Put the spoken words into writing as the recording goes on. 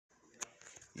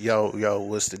Yo,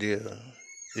 what's the deal?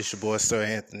 It's your boy Sir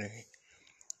Anthony.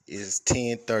 It's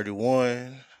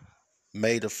 10:31,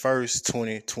 May the 1st,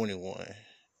 2021.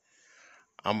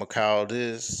 I'ma call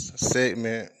this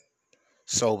segment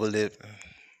Sober Living.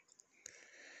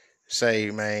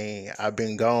 Say, man, I've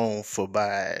been gone for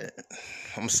about,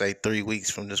 I'm gonna say 3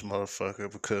 weeks from this motherfucker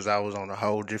because I was on a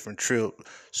whole different trip.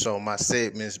 So my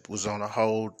segments was on a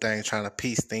whole thing trying to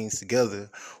piece things together,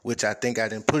 which I think I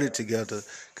didn't put it together.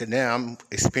 Cause now I'm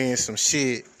experiencing some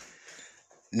shit.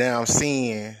 Now I'm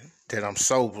seeing that I'm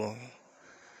sober.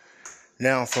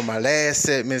 Now, for my last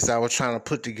segments, I was trying to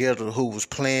put together who was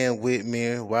playing with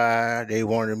me, why they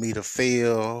wanted me to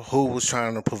fail, who was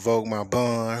trying to provoke my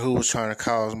bond, who was trying to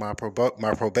cause my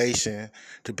probation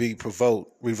to be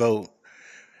revoked.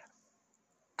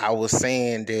 I was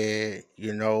saying that,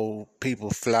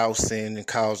 people flousing and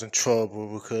causing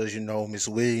trouble because, Miss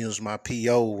Williams, my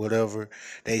PO, whatever,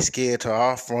 they scared her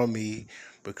off from me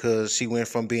because she went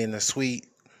from being a sweet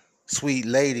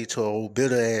lady to a old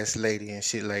bitter ass lady and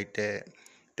shit like that.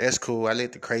 That's cool. I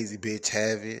let the crazy bitch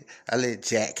have it. I let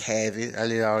Jack have it. I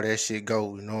let all that shit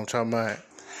go. You know what I'm talking about?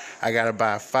 I got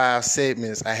about 5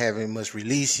 segments I haven't much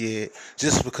released yet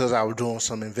just because I was doing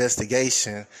some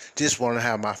investigation. Just want to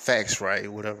have my facts right,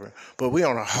 whatever. But we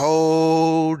on a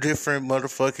whole different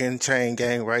motherfucking chain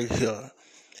gang right here.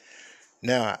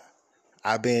 Now,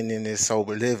 I've been in this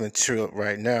sober living trip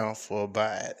right now for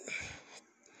about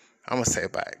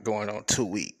going on 2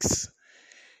 weeks.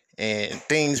 And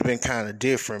things been kind of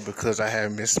different because I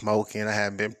haven't been smoking, I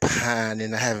haven't been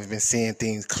pining, I haven't been seeing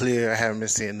things clear, I haven't been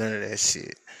seeing none of that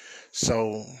shit.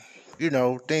 So,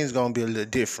 things gonna be a little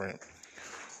different.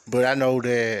 But I know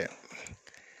that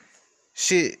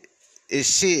shit is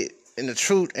shit, and the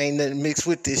truth ain't nothing mixed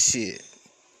with this shit.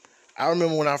 I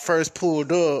remember when I first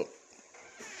pulled up,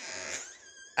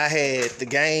 I had the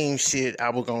game shit I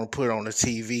was going to put on the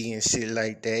TV and shit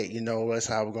like that. That's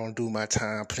how I was going to do my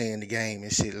time playing the game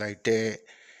and shit like that.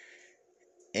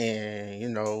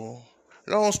 And,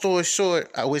 long story short,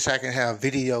 I wish I could have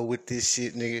video with this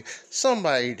shit, nigga.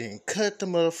 Somebody didn't cut the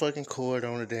motherfucking cord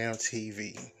on the damn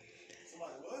TV.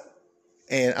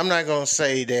 And I'm not going to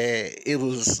say that it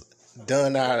was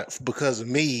done out because of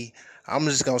me. I'm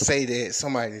just going to say that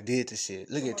somebody did the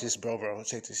shit. Look at this, bro.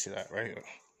 Check this shit out right here.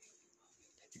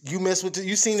 You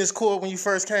seen this cord when you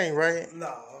first came, right?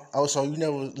 No. Oh, so you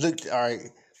never looked, all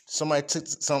right. Somebody took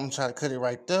something, tried to cut it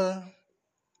right there.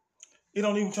 It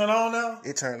don't even turn on now?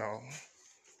 It turned on.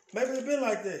 Maybe it's been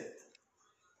like that.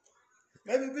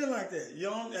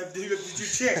 Did you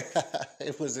check?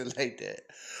 It wasn't like that.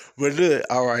 But look,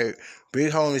 all right.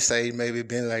 Big homie say maybe it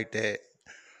been like that.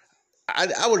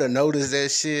 I would have noticed that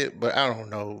shit, but I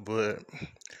don't know. But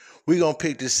we gonna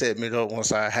pick this segment up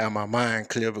once I have my mind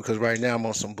clear because right now I'm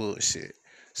on some bullshit.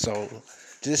 So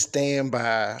just stand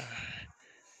by.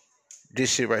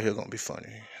 This shit right here gonna be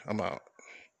funny. I'm out.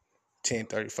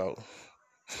 10:34.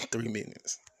 3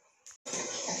 minutes.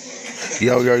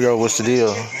 Yo, what's the deal?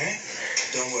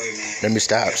 Don't worry, man. Let me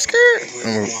stop. Skirt.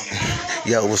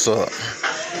 Yo, what's up?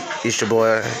 It's your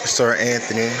boy, Sir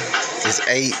Anthony. It's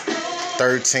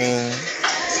 8/13.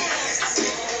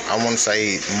 I want to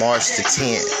say March the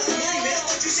 10th.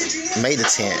 May the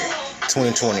 10th,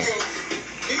 2020.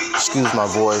 Excuse my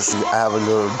voice. I have a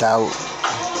little doubt,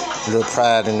 a little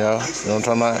pride in there. You know what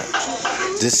I'm talking about?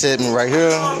 This segment right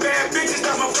here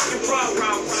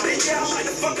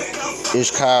is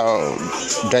called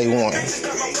Day One.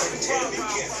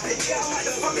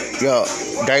 Yo,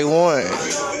 Day One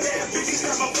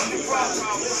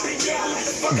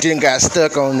didn't got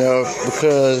stuck on there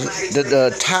because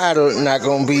the title not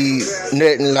gonna be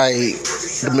nothing like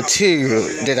the material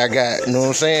that I got, you know what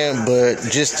I'm saying? But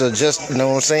just you know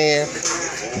what I'm saying?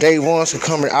 Day Ones can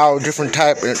come in all different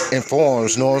type and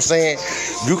forms, you know what I'm saying?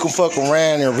 You can fuck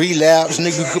around and relapse,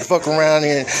 nigga. You can fuck around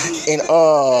and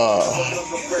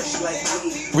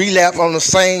relapse on the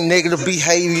same negative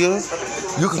behavior.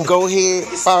 You can go ahead,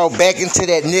 fall back into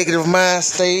that negative mind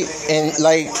state and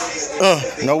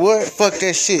you know what? Fuck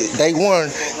that shit. Day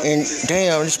one, and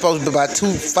damn, it's supposed to be about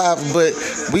 2-5, but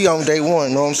we on day one,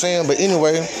 you know what I'm saying? But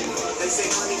anyway,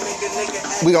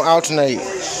 we gonna alternate.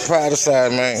 Pride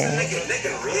aside, man.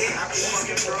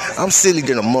 I'm silly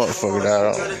than a motherfucker,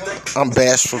 dog. I'm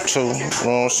bashful too, you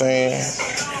know what I'm saying?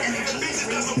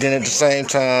 Then at the same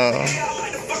time,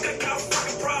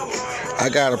 I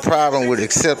got a problem with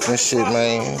accepting shit,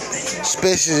 man.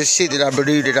 Especially the shit that I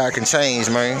believe that I can change,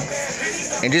 man.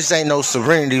 And this ain't no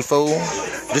serenity, fool.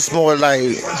 This more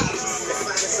like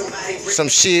some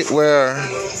shit where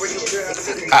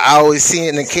I always see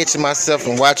it and catching myself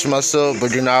and watching myself,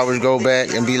 but then I always go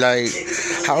back and be like,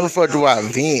 how the fuck do I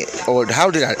vent? Or how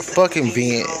did I fucking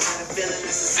vent?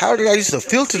 How did I used to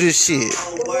filter this shit?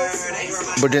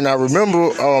 But then I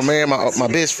remember, oh man, my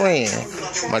best friend,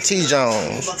 my T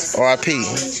Jones,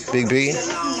 R.I.P. Big B.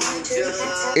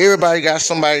 Everybody got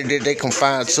somebody that they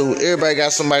confide to. Everybody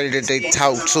got somebody that they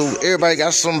talk to. Everybody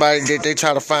got somebody that they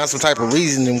try to find some type of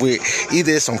reasoning with.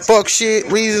 Either it's some fuck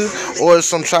shit reason or it's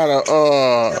some try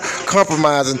to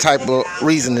compromising type of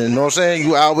reasoning. You know what I'm saying?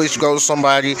 You always go to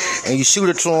somebody and you shoot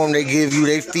it to them. They give you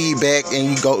their feedback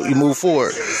and you move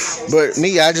forward. But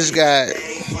me, I just got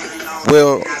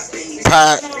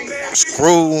Pot,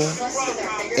 Screw,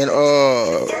 and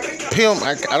Pimp.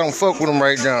 I don't fuck with them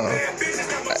right now.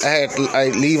 I had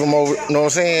to leave them over, you know what I'm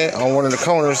saying, on one of the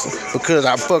corners because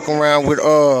I fuck around with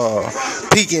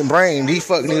Peak and Brain. These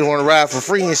fuck niggas want to ride for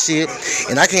free and shit,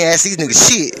 and I can't ask these niggas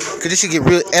shit because this shit get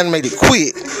real animated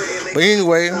quick. But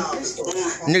anyway,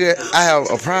 nigga, I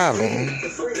have a problem.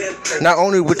 Not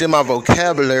only within my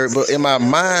vocabulary, but in my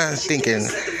mind thinking.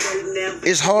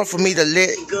 It's hard for me to let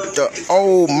the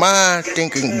old mind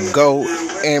thinking go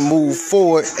and move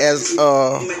forward as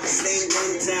a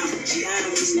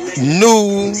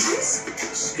new.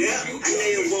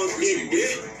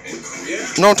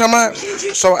 You know what I'm talking about?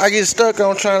 So I get stuck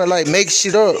on trying to like make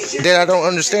shit up that I don't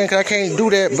understand because I can't do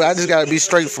that, but I just gotta be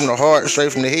straight from the heart,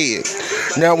 straight from the head.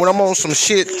 Now when I'm on some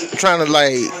shit trying to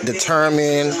like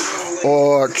determine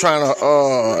or trying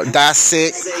to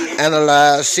dissect,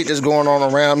 analyze shit that's going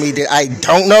on around me that I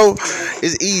don't know,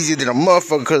 it's easier than a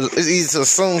motherfucker because it's easy to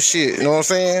assume shit, you know what I'm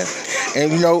saying?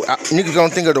 And you know, niggas gonna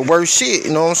think of the worst shit,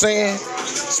 you know what I'm saying?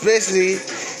 Especially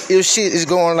if shit is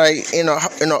going like in a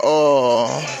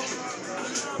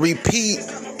repeat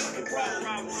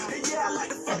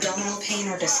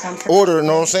order, you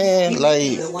know what I'm saying?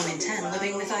 Like,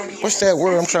 what's that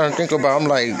word I'm trying to think about? I'm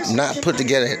like, not put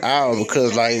together at all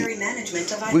because, like,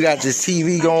 we got this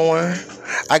TV going.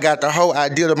 I got the whole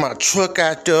idea of my truck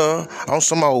out there on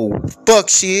some old fuck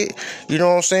shit, you know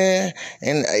what I'm saying?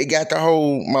 And it got the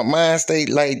whole, my mind state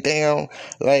like, damn,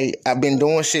 like, I've been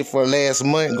doing shit for the last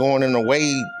month, going in a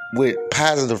way with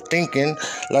positive thinking.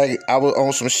 Like, I was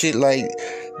on some shit like,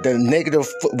 the negative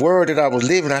word that I was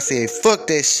living, I said, fuck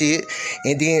that shit.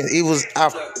 And then I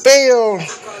fell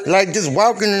like just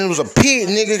walking and it was a pit,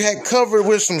 nigga had covered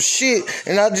with some shit.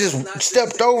 And I just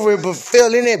stepped over it, but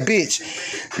fell in that bitch.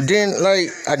 Then, like,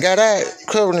 I got out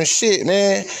covered in shit,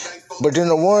 man. But then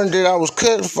the one that I was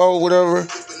cutting for, whatever,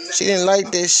 she didn't like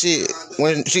that shit.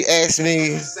 When she asked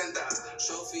me,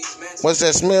 what's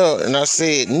that smell? And I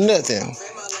said, nothing.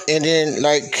 And then,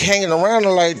 like, hanging around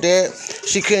her like that,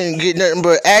 she couldn't get nothing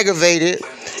but aggravated.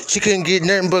 She couldn't get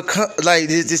nothing but, like,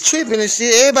 this tripping and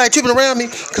shit. Everybody tripping around me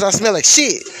because I smell like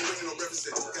shit.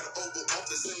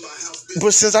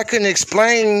 But since I couldn't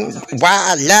explain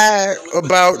why I lied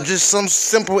about just some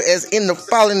simple as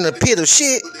falling in the pit of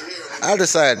shit, I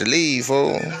decided to leave,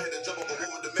 fool.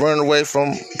 Run away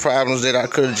from problems that I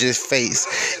could have just faced.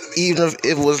 Even if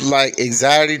it was like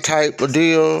anxiety type of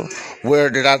deal, where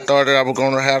that I thought that I was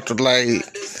gonna have to like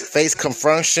face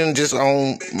confrontation just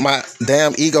on my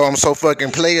damn ego. I'm so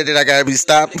fucking player that I gotta be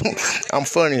stopped. I'm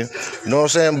funny, you know what I'm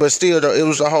saying? But still, though, it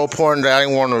was the whole point that I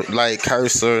didn't want to like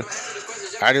curse her.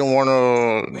 I didn't want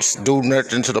to do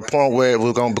nothing to the point where it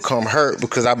was gonna become hurt,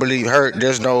 because I believe hurt.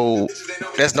 There's no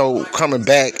coming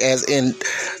back as in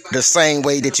the same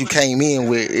way that you came in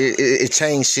with. It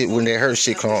changed shit when that hurt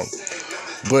shit come.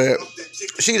 But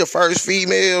she the first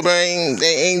female, man.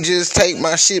 They ain't just take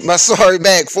my shit, my sorry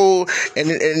back, fool.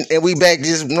 And we back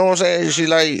just, you know what I'm saying? She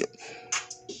like,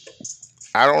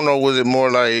 I don't know, was it more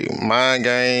like mind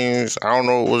games? I don't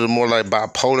know, was it more like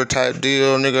bipolar type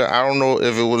deal, nigga? I don't know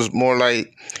if it was more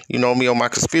like, you know, me on my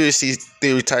conspiracy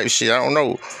theory type shit. I don't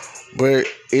know. But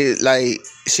it like,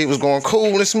 shit was going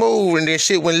cool and smooth, and then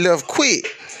shit went left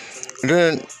quick.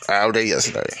 Then, all day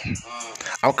yesterday,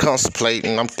 I'm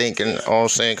contemplating, I'm thinking, you know what I'm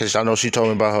saying? Because I know she told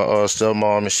me about her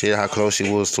stepmom and shit, how close she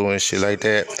was to her and shit like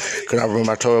that. Because I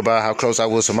remember I told her about how close I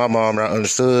was to my mom, and I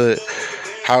understood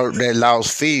how that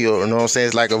loss feel, you know what I'm saying?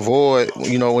 It's like a void,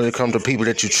 you know, when it comes to people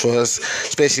that you trust,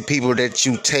 especially people that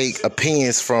you take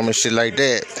opinions from and shit like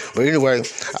that. But anyway,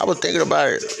 I was thinking about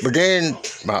it. But then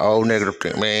my old negative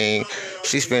thing, man,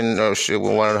 she spent shit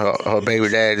with one of her baby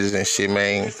daddies and shit,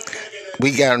 man.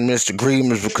 We got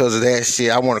misagreements because of that shit.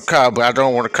 I want to call, but I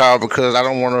don't want to call because I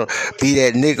don't want to be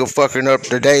that nigga fucking up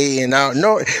today. And I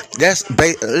know that's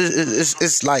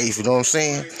it's life, you know what I'm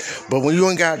saying? But when you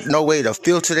ain't got no way to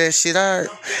filter that shit out,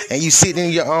 and you sitting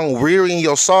in your own rearing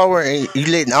your sorrow, and you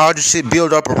letting all this shit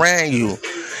build up around you,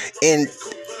 and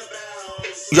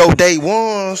your day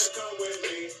ones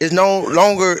is no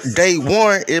longer day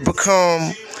one. It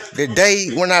become the day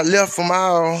when I left from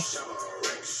all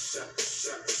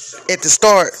at the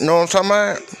start, you know what I'm talking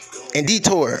about? And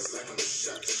Detour.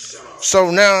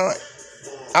 So now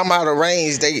I'm out of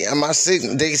range.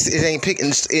 It ain't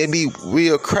picking. It be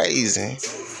real crazy.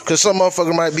 Cause some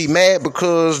motherfucker might be mad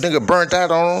because nigga burnt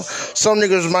out on them. Some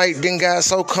niggas might then got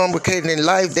so complicated in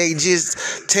life they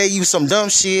just tell you some dumb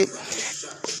shit,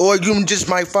 or you just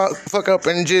might fuck up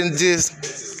and just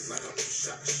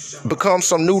become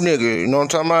some new nigga. You know what I'm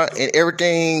talking about? And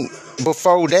everything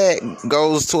before that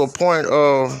goes to a point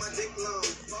of,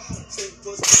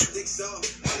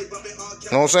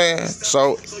 you know what I'm saying?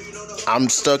 So I'm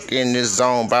stuck in this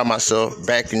zone by myself,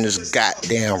 back in this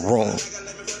goddamn room,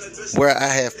 where I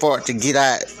had fought to get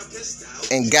out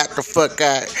and got the fuck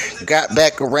out, got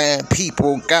back around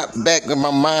people, got back in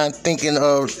my mind thinking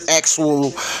of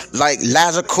actual, like,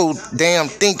 logical damn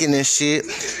thinking and shit.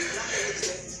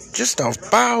 Just to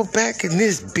fall back in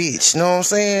this bitch, you know what I'm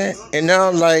saying? And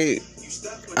now, like,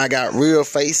 I got real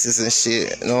faces and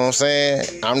shit, you know what I'm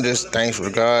saying? I'm just thankful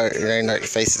to God. It ain't like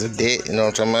faces of debt, you know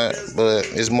what I'm talking about? But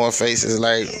it's more faces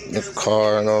like the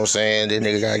car, you know what I'm saying? Then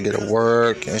nigga gotta get to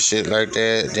work and shit like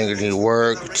that. Nigga need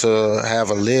work to have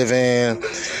a living.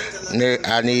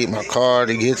 I need my car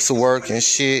to get to work and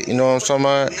shit, you know what I'm talking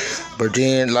about? But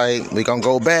then, like, we gonna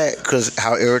go back, because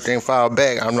how everything fall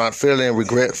back, I'm not feeling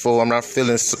regretful, I'm not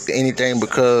feeling anything,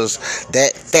 because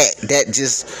that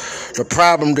just, the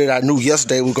problem that I knew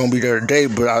yesterday was gonna be there today,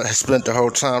 but I spent the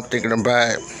whole time thinking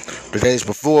about the days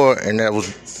before, and that was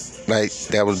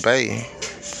Bay.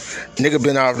 Nigga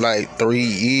been out like 3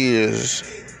 years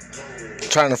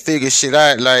trying to figure shit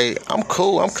out. Like, I'm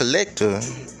cool, I'm collector.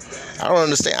 I don't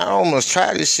understand. I almost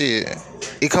try this shit.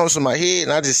 It comes to my head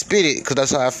and I just spit it because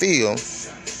that's how I feel.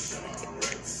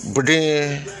 But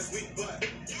then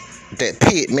that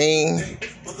pit, man.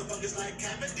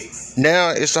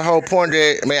 Now it's the whole point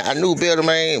that, man, I knew better,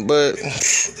 man, but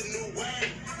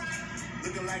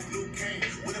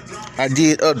I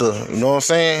did other. You know what I'm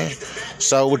saying?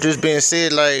 So with this being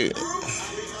said, like,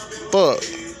 fuck,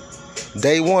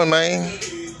 day one, man.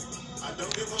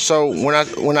 So when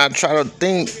I try to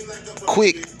think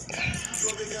quick,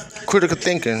 critical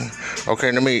thinking.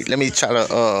 Okay, let me try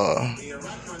to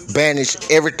banish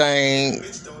everything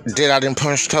that I didn't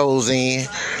punch toes in.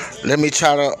 Let me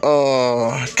try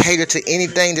to cater to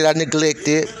anything that I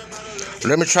neglected.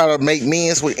 Let me try to make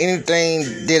amends with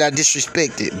anything that I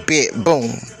disrespected. Bet,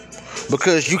 boom.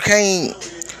 Because you can't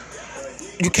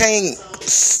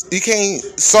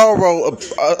sorrow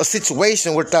a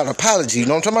situation without apology. You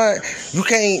know what I'm talking about? You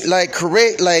can't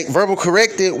verbal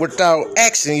correct it without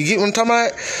action. You get what I'm talking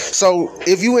about? So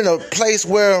if you in a place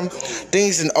where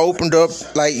things have opened up,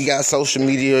 like you got social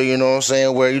media, you know what I'm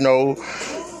saying, where, you know,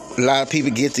 a lot of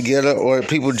people get together, or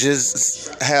people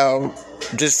just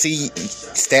see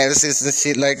statuses and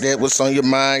shit like that, what's on your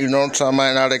mind, you know what I'm talking about,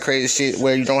 and all that crazy shit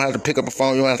where you don't have to pick up a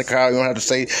phone, you don't have to call, you don't have to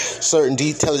say certain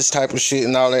details type of shit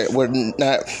and all that,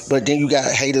 whatnot. But then you got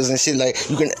haters and shit, like,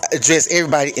 you can address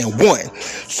everybody in one.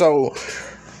 So,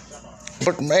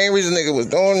 but the main reason nigga was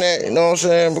doing that, you know what I'm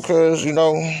saying, because, you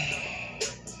know,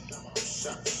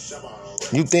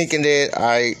 you thinking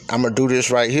that I'm gonna do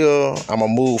this right here, I'm gonna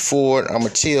move forward, I'm gonna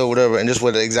chill, whatever, and this is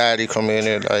where the anxiety come in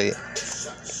there, like,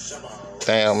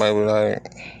 damn, maybe, like,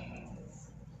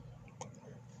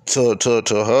 to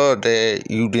her that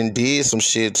you did some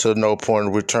shit to no point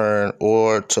of return,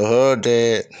 or to her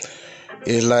that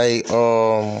it's like,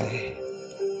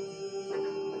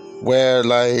 where,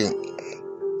 like,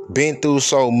 been through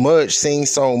so much, seen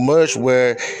so much,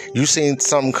 where you seen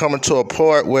something coming to a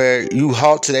part where you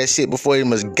halt to that shit before it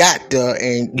must got there,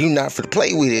 and you not for to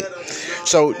play with it.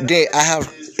 So then I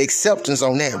have acceptance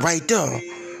on that right there.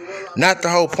 Not the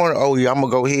whole point of, oh yeah, I'm gonna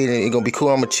go ahead and it's gonna be cool,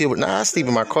 I'm gonna chill. But nah, I sleep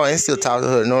in my car and still talk to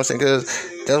her, you know what I'm saying? Because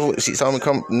that's what she told me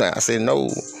come. Nah, I said no.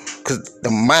 Because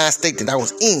the mind state that I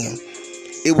was in,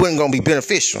 it wasn't gonna be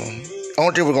beneficial.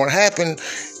 Only thing was gonna happen,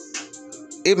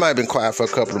 it might have been quiet for a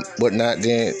couple of whatnot,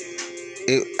 then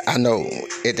I know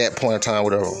at that point in time,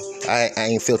 whatever. I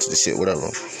ain't filtered the shit, whatever.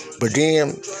 But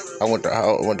then I went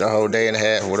the whole day and a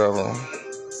half, whatever.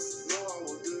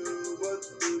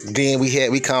 Then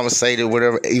we conversated,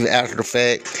 whatever, even after the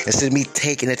fact. Instead of me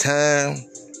taking the time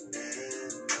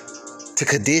to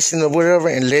condition or whatever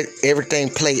and let everything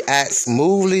play out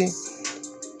smoothly,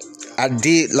 I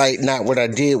did not what I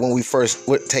did when we first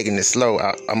were taking it slow.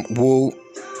 I'm woo.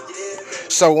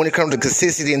 So when it comes to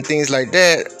consistency and things like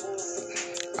that,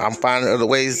 I'm finding other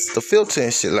ways to filter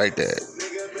and shit like that.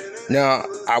 Now,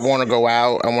 I want to go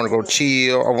out. I want to go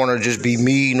chill. I want to just be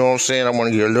me, you know what I'm saying? I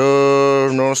want to hear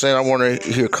love, you know what I'm saying? I want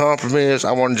to hear compliments.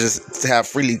 I want to just have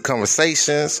freely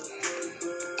conversations.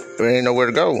 ain't nowhere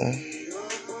to go.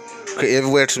 Cause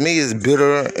everywhere to me is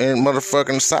bitter and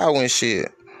motherfucking sour and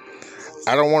shit.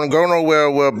 I don't want to go nowhere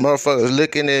where motherfuckers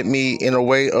looking at me in a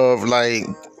way of like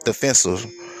defensive.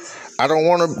 I don't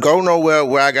want to go nowhere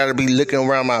where I gotta be looking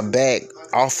around my back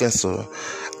offensive.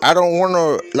 I don't want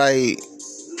to like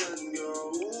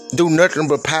do nothing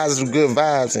but positive good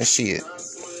vibes and shit.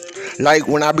 Like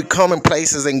when I be coming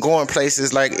places and going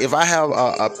places, like if I have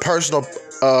a personal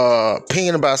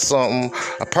opinion about something,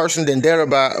 a person vendetta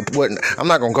about what, I'm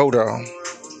not gonna go there.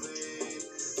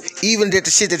 Even that the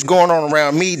shit that's going on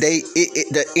around me,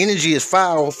 the energy is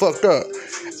foul, fucked up.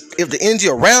 If the energy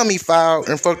around me foul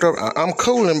and fucked up, I'm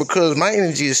cooling because my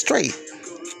energy is straight.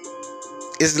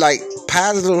 It's like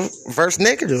positive versus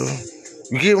negative.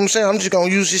 You get what I'm saying? I'm just gonna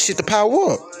use this shit to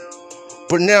power up.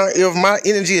 But now, if my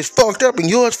energy is fucked up and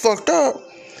yours fucked up,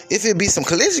 if it be some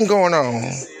collision going on,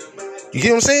 you get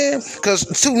what I'm saying? Because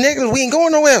two negatives, we ain't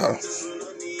going nowhere.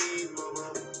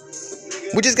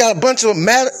 We just got a bunch of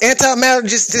antimatter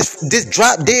just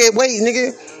drop dead weight,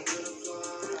 nigga.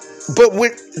 But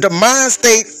with the mind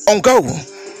state on go.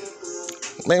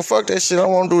 Man, fuck that shit. I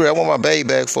don't want to do that. I want my baby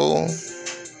back, fool.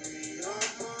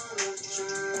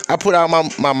 I put out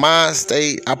my mind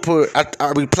state. I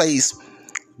replace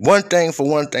one thing for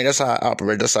one thing. That's how I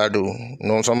operate. That's how I do. You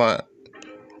know what I'm talking about?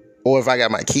 Or if I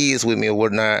got my kids with me or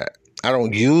whatnot, I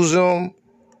don't use them.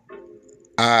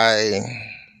 I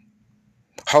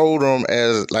hold them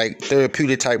as like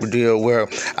therapeutic type of deal where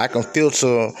I can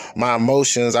filter my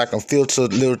emotions. I can filter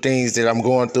little things that I'm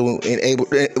going through in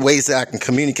ways that I can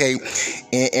communicate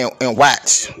and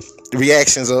watch the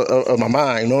reactions of my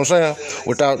mind. You know what I'm saying?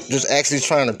 Without just actually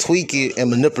trying to tweak it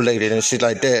and manipulate it and shit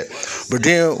like that. But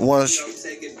then once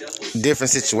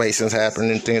different situations happen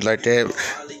and things like that,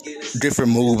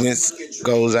 different movements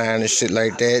goes on and shit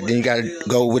like that, then you gotta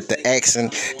go with the action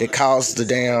that causes the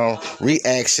damn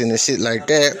reaction and shit like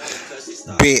that.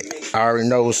 Bet I already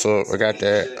know, so I got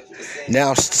that. Now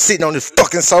I'm sitting on this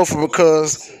fucking sofa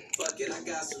because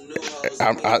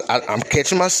I'm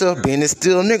catching myself being this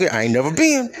still nigga I ain't never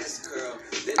been.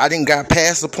 I didn't got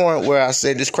past the point where I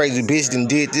said this crazy bitch done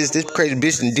did this crazy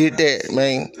bitch done did that,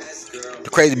 man. The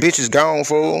crazy bitch is gone,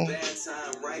 fool.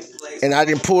 And I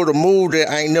didn't pull the move that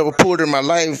I ain't never pulled in my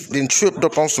life. Then tripped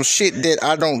up on some shit that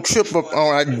I don't trip up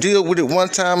on. I deal with it one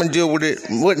time and deal with it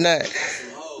whatnot.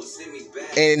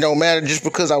 And it don't matter just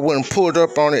because I wasn't pulled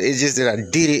up on it. It's just that I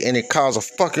did it and it caused a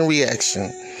fucking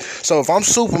reaction. So if I'm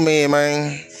Superman,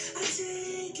 man,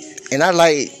 and I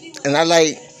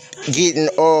like getting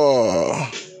a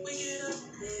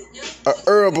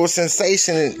herbal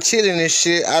sensation and chilling and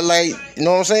shit. I like, you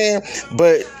know what I'm saying?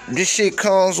 But this shit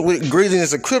comes with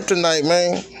greediness of kryptonite,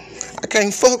 man. I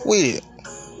can't fuck with it.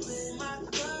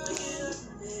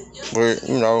 But,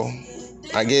 you know,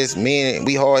 I guess men,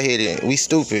 we hard-headed. We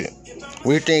stupid.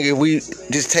 We think if we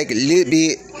just take a little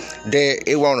bit, that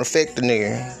it won't affect the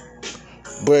nigga.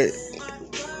 But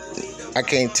I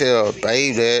can't tell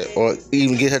babe that, or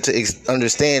even get her to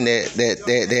understand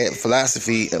that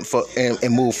philosophy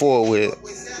and move forward with it.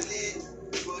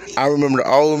 I remember the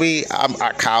old me.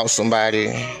 I called somebody,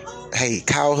 hey,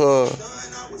 call her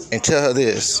and tell her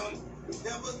this.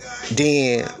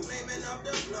 Then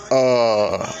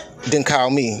call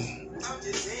me,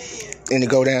 and it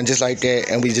go down just like that,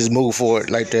 and we just move forward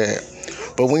like that.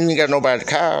 But when you ain't got nobody to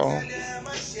call,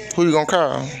 who you gonna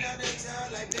call?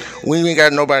 When you ain't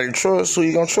got nobody to trust, who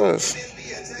you gonna trust?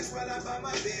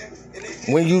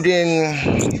 When you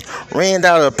didn't ran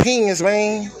out of opinions,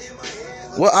 man,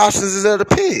 what options is there to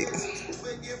pick?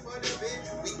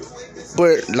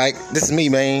 But like, this is me,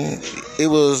 man. It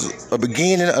was a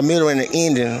beginning, a middle, and an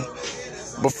ending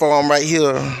before I'm right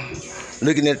here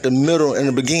looking at the middle and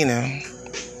the beginning.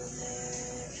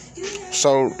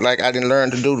 So like, I didn't learn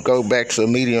to go back to a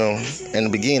medium in the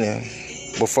beginning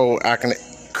before I can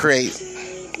create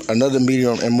another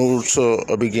medium and move to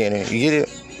a beginning. You get it?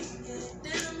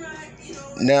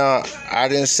 Now, I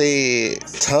didn't say it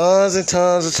tons and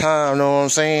tons of time, know what I'm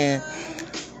saying?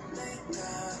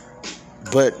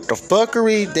 But the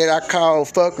fuckery that I call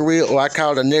fuckery, or I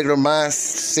call the negative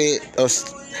mindset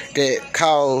that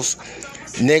cause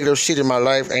negative shit in my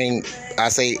life, I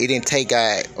say it didn't take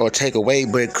out or take away,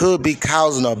 but it could be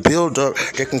causing a buildup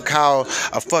that can cause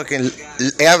a fucking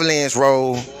avalanche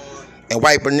roll and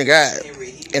wipe a nigga out.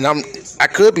 And I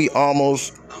could be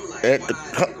almost at the,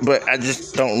 but I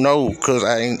just don't know because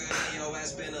I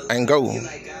ain't go.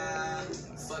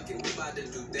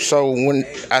 So when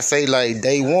I say like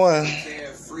day one,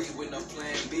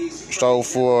 so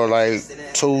for like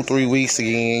 2-3 weeks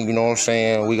again, you know what I'm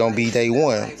saying, we gonna be day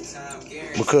one.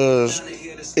 Because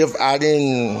if I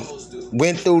didn't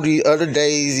went through the other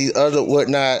days, the other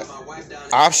whatnot,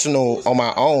 optional on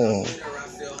my own.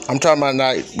 I'm talking about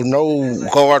not with no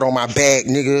guard on my back,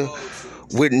 nigga,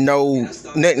 with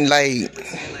nothing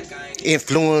like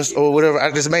influence or whatever.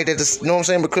 I just made that, you know what I'm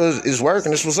saying, because it's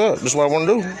working. This what's up. This is what I want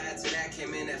to do.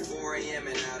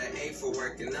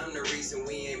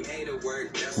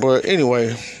 But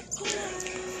anyway,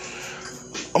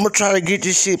 I'm gonna try to get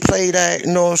this shit played out,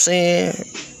 you know what I'm saying?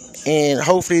 And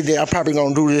hopefully I'm probably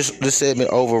gonna do this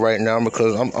segment over right now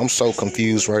because I'm so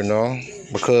confused right now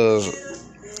because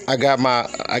I got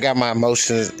my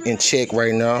emotions in check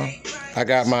right now. I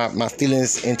got my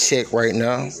feelings in check right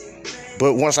now.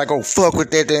 But once I go fuck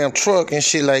with that damn truck and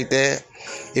shit like that,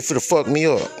 it finna fuck me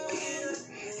up.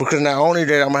 Because not only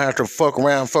that I'm gonna have to fuck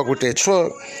with that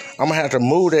truck, I'm gonna have to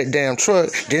move that damn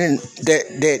truck. Then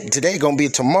that today gonna be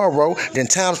tomorrow. Then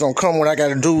time's gonna come when I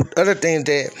gotta do other things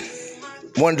that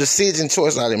one decision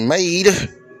choice I done made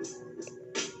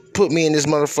put me in this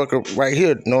motherfucker right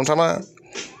here. You know what I'm talking about?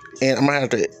 And I'm gonna have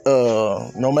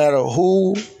to no matter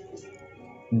who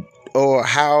or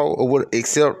how or what,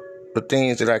 accept the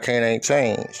things that I ain't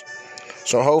change.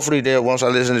 So hopefully that once I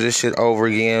listen to this shit over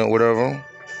again, whatever,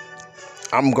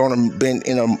 I'm gonna be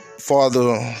in a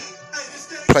farther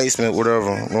placement,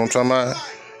 whatever. You know what I'm talking about?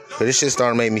 But this shit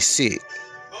starting to make me sick.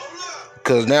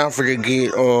 Cause now I'm finna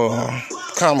get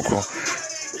comical.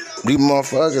 These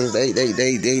motherfuckers, they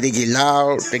get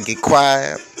loud, they get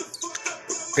quiet,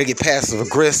 they get passive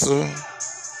aggressive,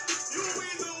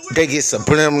 they get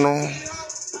subliminal,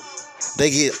 they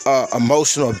get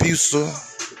emotional abusive.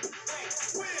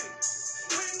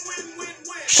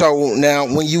 So now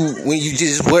when you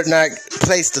just would not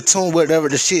place the tune, whatever,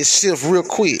 the shit shift real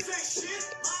quick.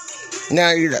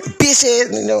 Now you're like, bitch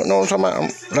ass, you know what I'm talking about?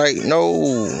 I'm like,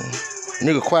 no,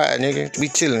 nigga, quiet, nigga, be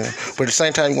chilling. But at the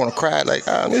same time, you want to cry, like,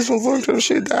 this motherfucker turn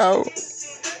shit down.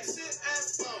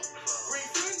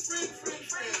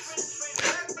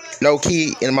 Low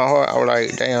key in my heart, I was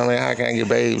like, damn, man, how can I get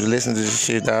babe to listen to this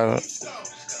shit, dog?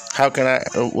 How can I,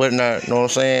 whatnot, know what I'm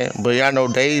saying? But y'all know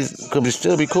days could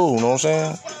still be cool, know what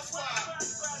I'm saying?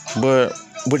 But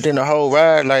within the whole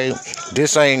ride, like,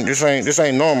 this ain't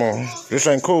normal. This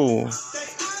ain't cool.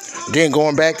 Then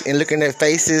going back and looking at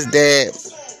faces that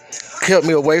kept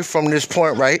me away from this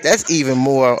point, right? That's even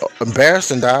more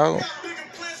embarrassing, dog.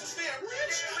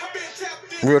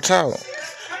 Real talk.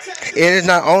 And it's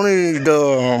not only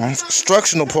the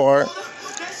instructional part,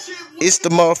 it's the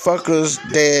motherfuckers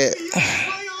that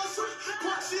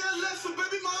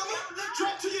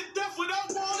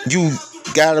you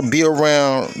gotta be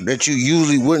around that you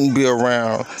usually wouldn't be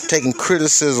around, taking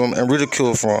criticism and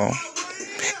ridicule from,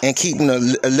 and keeping a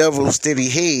level of steady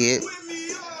head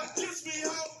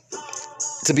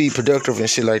to be productive and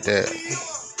shit like that.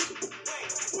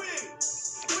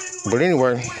 But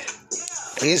anyway,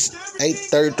 it's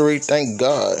 8:33, thank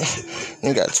God.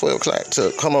 You got 12 o'clock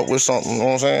to come up with something, you know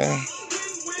what I'm saying?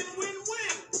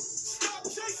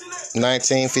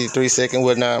 19:53 seconds,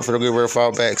 whatnot, for the good word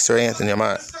fall back, Sir Anthony, I'm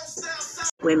out.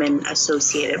 Women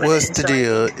associated with What's it. the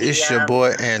deal? It's your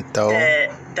boy Antho.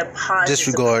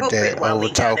 Disregard that over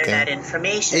talking.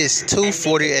 It's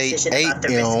 2:48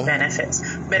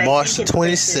 a.m. March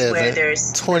 27,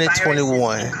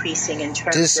 2021.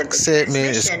 This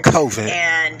segment is COVID.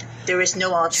 And there is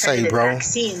no alternative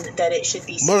vaccine that it should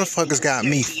be. Motherfuckers got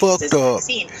me fucked up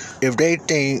if they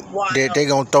think that they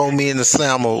gonna throw me in the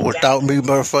slammer without me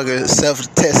motherfucking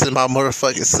self-testing my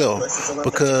motherfucking self.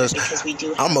 Because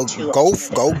I'm gonna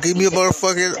go give me a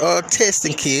motherfucking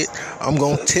testing kit. I'm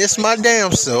gonna test my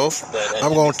damn self.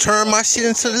 I'm gonna turn my shit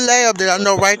into the lab that I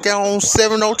know right there on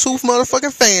 702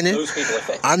 motherfucking Fanning.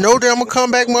 I know that I'm gonna come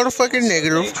back motherfucking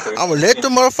negative. I'm gonna let the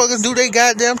motherfuckers do their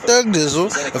goddamn thug dizzle.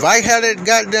 If I had that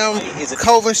goddamn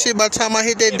COVID shit by the time I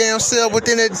hit that damn cell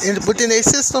within their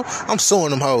system, I'm suing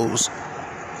them hoes.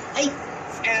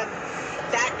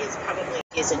 That is probably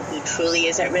isn't who truly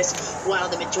is at risk. While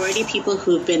the majority of people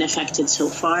who've been affected so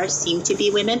far seem to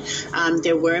be women,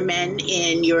 there were men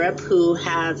in Europe who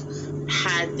have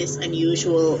had this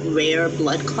unusual rare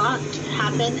blood clot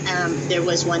happen. There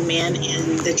was one man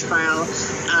in the trial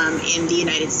in the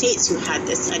United States who had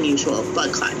this unusual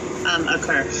blood clot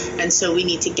occur. And so we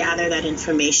need to gather that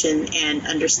information and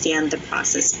understand the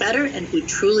process better and who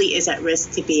truly is at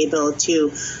risk to be able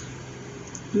to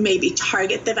maybe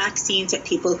target the vaccines at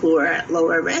people who are at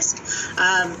lower risk.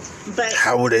 But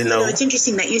how would they know? It's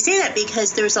interesting that you say that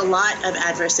because there's a lot of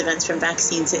adverse events from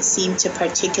vaccines that seem to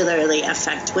particularly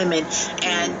affect women,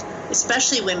 and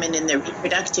especially women in their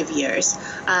reproductive years.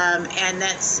 And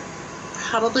that's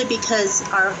probably because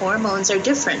our hormones are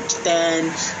different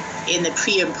than in the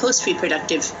pre and post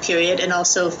reproductive period, and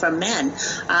also from men.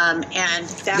 And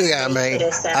that may put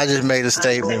us at, I just made a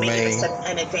statement, man.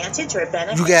 An advantage or a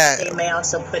benefit. You got they may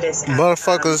also put us at,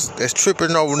 motherfuckers that's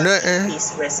tripping over nothing.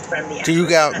 So you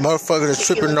got motherfuckers that's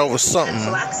tripping over something.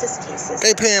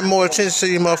 They paying more attention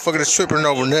to you motherfuckers that's tripping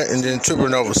over nothing than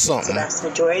tripping over something. The vast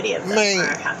majority of them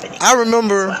are happening. I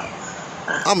remember.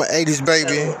 I'm an 80s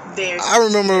baby. I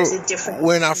remember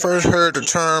when I first heard the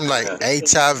term like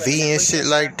HIV and shit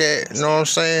like that. You know what I'm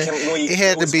saying? It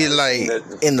had to be like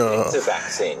in the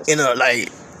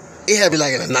it had to be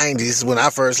like in the 90s when I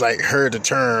first like heard the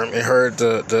term and heard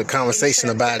the conversation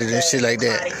about it and shit like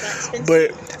that.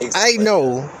 But I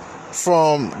know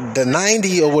from the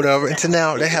 90s or whatever until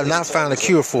now they have not found a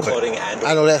cure for it.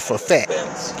 I know that for a fact.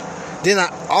 Then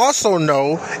I also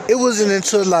know it wasn't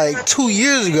until like 2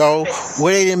 years ago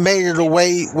where they didn't made it a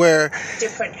way where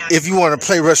if you want to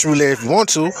play Russian roulette if you want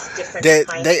to,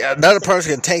 that another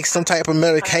person can take some type of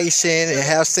medication and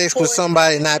have sex with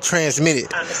somebody and not transmit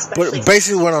it. But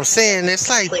basically what I'm saying, it's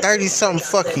like 30-something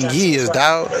fucking years,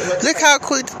 dog. Look how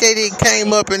quick they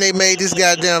came up and they made this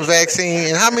goddamn vaccine,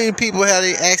 and how many people have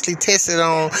they actually tested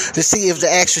on to see if the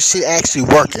actual shit actually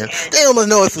working. They almost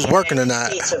know if it's working or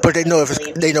not, but they know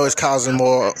it's causing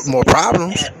more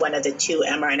problems. One of the two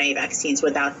mRNA vaccines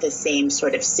without the same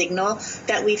sort of signal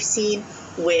that we've seen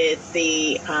with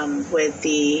the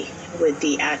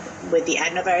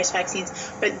adenovirus vaccines,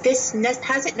 but this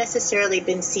hasn't necessarily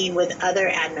been seen with other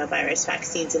adenovirus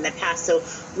vaccines in the past. So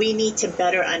we need to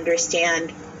better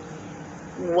understand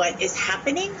what is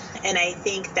happening, and I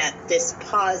think that this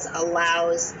pause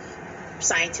allows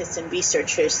scientists and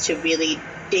researchers to really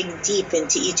dig deep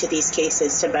into each of these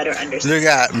cases to better understand. Look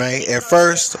out, man. At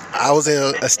first, I was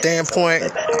at a standpoint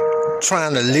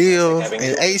trying to live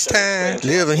in H-Town,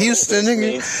 live in Houston,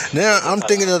 nigga. Now I'm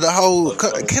thinking of the whole,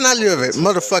 can I live at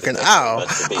motherfucking Isle?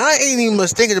 I ain't even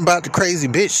much thinking about the crazy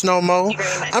bitch no more.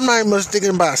 I'm not even much thinking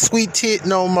about sweet tit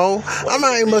no more. I'm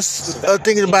not even much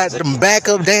thinking about them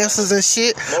backup dancers and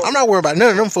shit. I'm not worried about none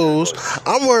of them fools.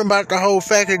 I'm worried about the whole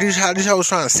fact that how these hoes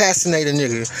trying to assassinate a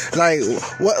nigga. Like,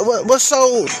 what's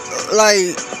so,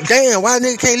 like, damn, why a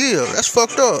nigga can't live? That's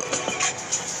fucked up.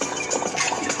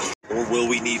 Or will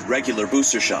we need regular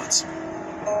booster shots?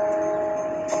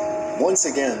 Once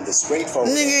again, the straightforward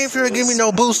nigga ain't finna give me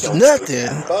no booster, nothing.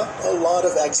 But a lot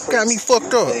of experts got me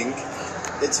fucked up. think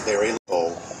it's very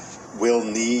low. We'll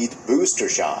need booster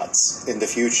shots in the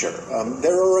future.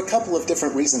 There are a couple of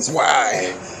different reasons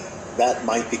why that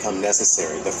might become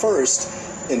necessary. The first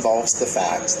involves the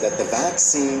fact that the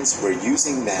vaccines we're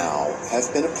using now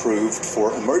have been approved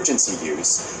for emergency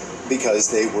use because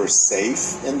they were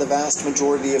safe in the vast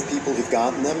majority of people who've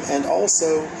gotten them, and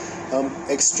also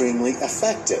extremely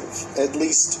effective, at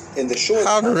least in the short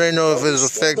How term. do they know if it's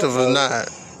effective or not?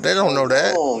 They don't know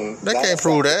that. They can't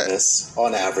prove that.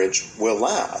 On average, will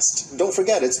last. Don't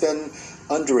forget, it's been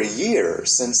under a year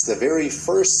since the very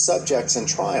first subjects in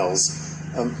trials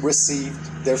received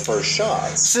their first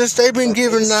shots. Since they've been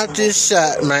giving out this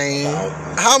shot, man,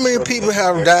 how many people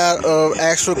have died of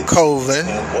actual COVID?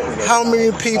 How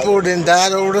many people then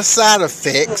died of the side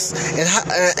effects? And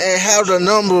how the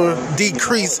number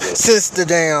decreased since the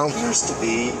damn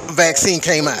vaccine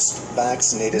came out?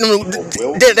 Vaccinated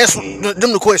that's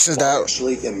them the questions, dog.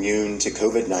 Actually immune to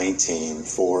COVID-19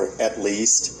 for at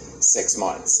least 6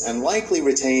 months, and likely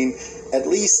retain at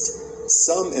least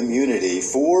some immunity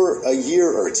for a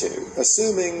year or two,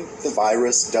 assuming the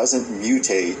virus doesn't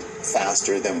mutate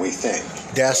faster than we think.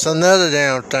 That's another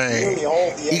damn thing.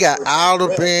 You got all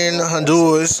up in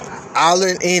Honduras, all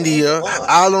in India,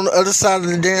 all on the other side of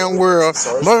the damn world.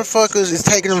 Motherfuckers is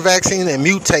taking the vaccine and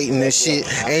mutating this shit.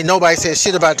 Ain't nobody said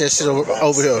shit about that shit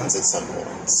over here. At some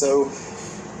point. So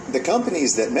the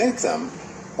companies that make them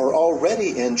are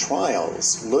already in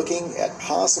trials looking at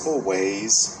possible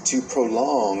ways to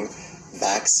prolong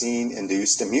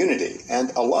vaccine-induced immunity.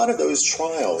 And a lot of those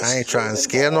trials... I ain't trying to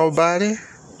scare nobody,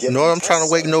 nor I'm trying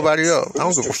to wake nobody up. I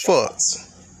don't give a fuck.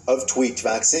 ...of tweaked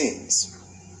vaccines.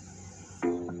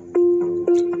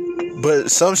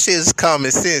 But some shit is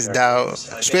common sense, dog.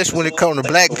 Especially when it comes to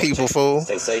black people, fool.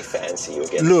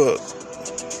 Look,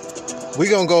 we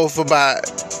gonna go for about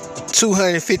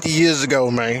 250 years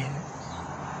ago, man.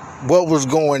 What was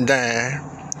going down.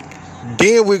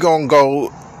 Then we're gonna go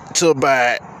to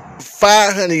about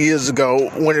 500 years ago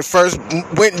when it first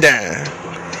went down,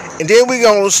 and then we're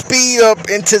gonna speed up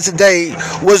into today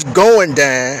what's going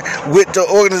down with the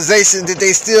organizations that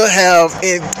they still have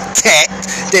intact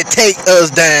that take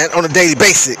us down on a daily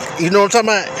basis. You know what I'm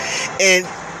talking about? And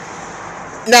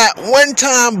not one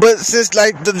time, but since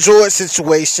like the George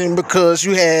situation, because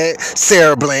you had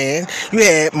Sarah Bland, you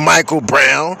had Michael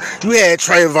Brown, you had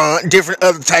Trayvon, different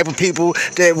other type of people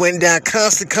that went down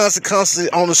constantly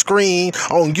on the screen,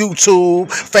 on YouTube,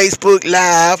 Facebook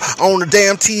Live, on the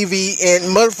damn TV, and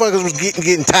motherfuckers was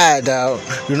getting tired out.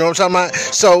 You know what I'm talking about?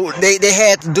 So they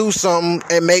had to do something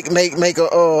and make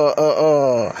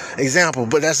a example.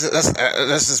 But that's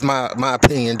just my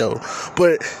opinion though.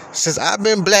 But since I've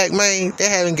been black, man, they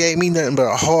haven't gave me nothing but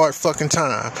a hard fucking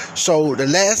time. So the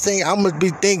last thing I'm gonna be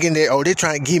thinking that, oh, they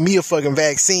trying to give me a fucking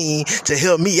vaccine to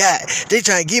help me out. They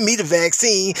trying to give me the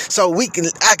vaccine so I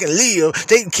can live.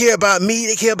 They care about me.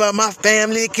 They care about my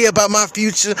family. They care about my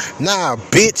future. Nah,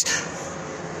 bitch.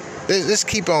 Let's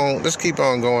keep on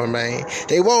going, man.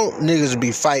 They want niggas to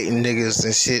be fighting niggas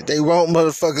and shit. They want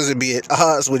motherfuckers to be at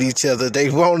odds with each other. They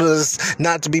want us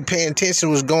not to be paying attention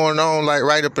to what's going on, like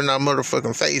right up in our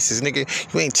motherfucking faces, nigga.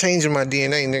 You ain't changing my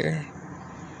DNA, nigga.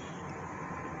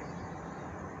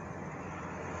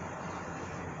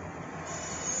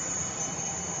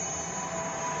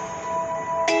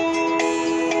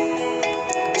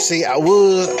 See,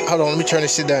 hold on, let me turn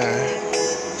this shit down.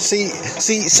 See,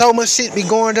 so much shit be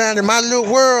going down in my little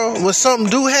world. When something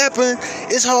do happen,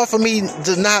 it's hard for me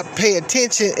to not pay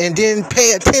attention and then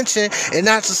pay attention and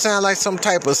not to sound like some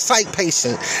type of psych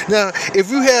patient. Now, if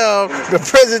you have the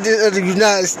president of the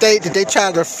United States that they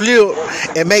try to flip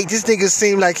and make this nigga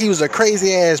seem like he was a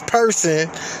crazy ass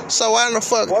person, so why the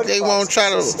fuck they won't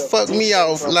try to fuck me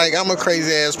off like I'm a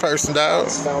crazy ass person, dog?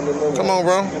 Come on,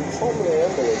 bro.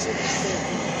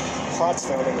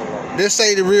 They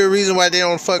say the real reason why they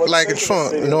don't fuck like a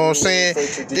Trump, you know what I'm saying?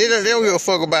 They don't give a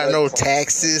fuck about no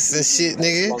taxes and shit,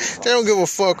 nigga. They don't give a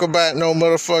fuck about no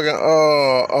motherfucking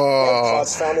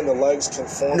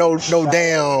no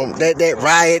damn that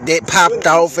riot that popped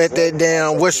off at that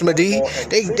damn Washington.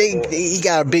 He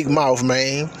got a big mouth,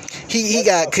 man. He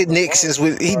got connections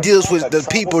he deals with the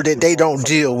people that they don't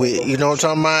deal with, you know what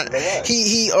I'm talking about?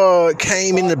 He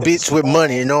came in the bitch with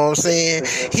money, you know what I'm saying?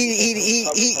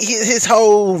 His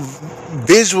whole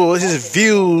visual, his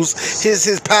views,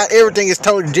 his everything is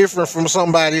totally different from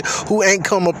somebody who ain't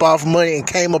come up off money and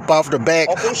came up off the back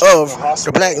of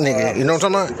the black nigga, you know what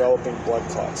I'm talking about? Developing blood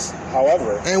clots.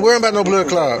 However, ain't worrying about no blood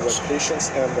clots. The patients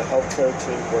and the healthcare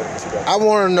team work together. I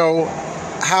want to know,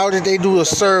 how did they do a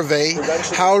survey?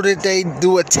 How did they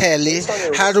do a tally?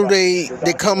 How do they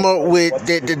come up with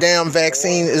that the damn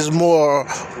vaccine is more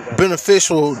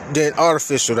beneficial than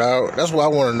artificial, dog? That's what I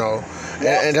want to know.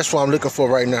 And that's what I'm looking for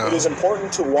right now. It is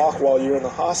important to walk while you're in the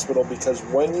hospital because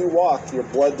when you walk, your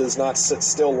blood does not sit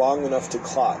still long enough to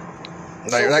clot.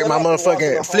 Like my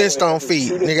motherfucking Flintstone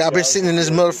feet. Nigga, I've been sitting in this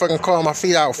motherfucking car, my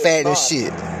feet out fat and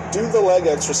shit. Do the leg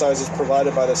exercises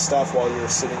provided by the staff while you're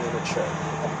sitting in a chair.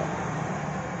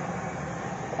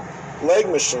 Leg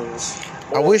machines.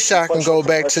 I wish I can go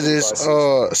back to this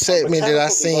segment that I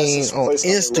seen on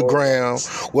Instagram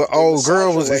where old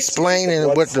girl was explaining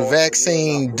what the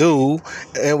vaccine do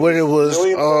and what it was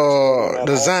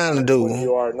designed to do.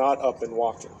 You are not up and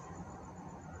walking.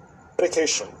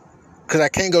 Medication. Because I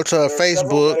can't go to her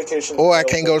Facebook or I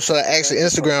can't go to her actual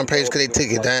Instagram page because they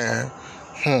took it down.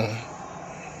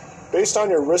 Based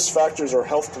on your risk factors or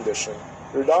health condition,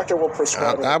 your doctor will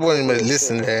prescribe. I wouldn't even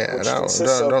listen to that.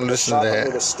 Don't listen to that.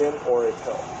 With a skin or a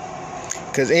pill.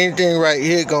 Cause anything right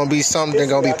here gonna be something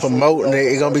gonna be promoting it.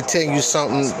 It's gonna be telling you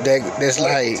something that's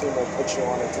like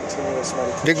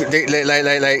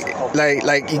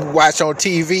you watch on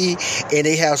TV and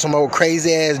they have some old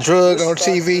crazy ass drug on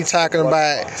TV talking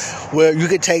about, well, you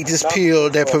could take this pill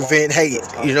that prevent hate.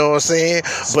 You know what I'm saying?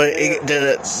 But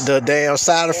the damn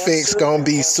side effects gonna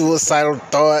be suicidal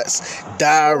thoughts,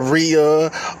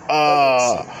 diarrhea,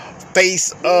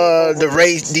 face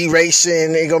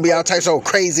deration, ain't gonna be all types of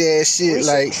crazy ass shit.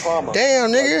 Like,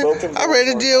 damn, nigga, I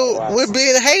ready to deal with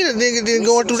being a hater, nigga, than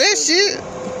going through that shit.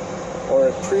 Or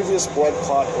a previous blood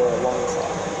clot or a lung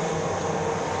clot.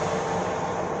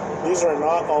 These are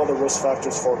not all the risk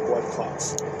factors for blood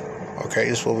clots. Okay,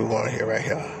 this is what we want to hear right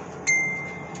here.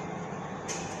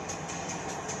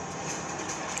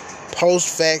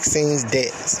 Post-vaccines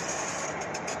deaths.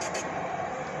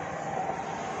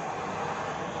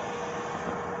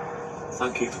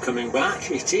 Thank you for coming back.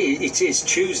 It is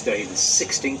Tuesday, the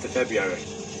 16th of February.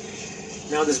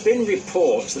 Now, there's been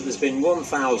reports that there's been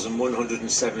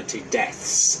 1,170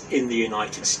 deaths in the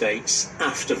United States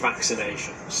after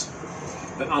vaccinations.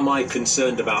 But am I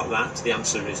concerned about that? The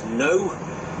answer is no,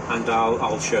 and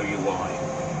I'll show you why.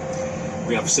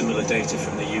 We have similar data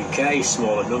from the UK,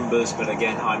 smaller numbers, but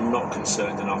again, I'm not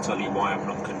concerned, and I'll tell you why I'm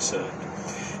not concerned.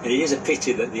 And it is a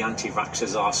pity that the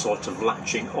anti-vaxxers are sort of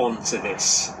latching on to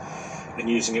this. and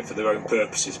using it for their own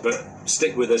purposes. But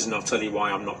stick with us and I'll tell you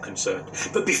why I'm not concerned.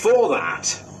 But before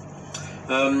that,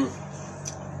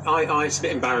 it's a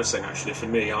bit embarrassing actually for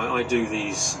me. I do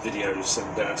these videos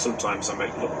and sometimes I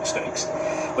make little mistakes.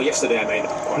 Well, yesterday I made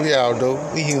quite. We all do.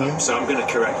 We human. So I'm going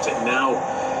to correct it now.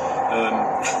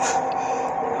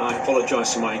 I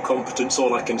apologise for my incompetence.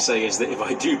 All I can say is that if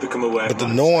I do become aware, but the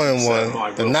knowing one,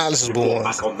 the knowledgeable one,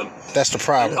 back on them. That's the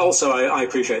problem. And also, I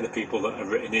appreciate the people that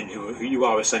have written in who you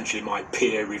are essentially my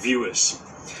peer reviewers.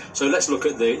 So let's look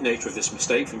at the nature of this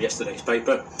mistake from yesterday's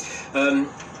paper.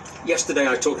 Yesterday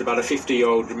I talked about a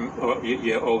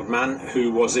 50-year-old man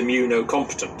who was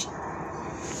immunocompetent.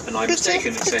 And I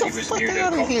mistaken and said he was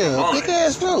immunocompetent. Big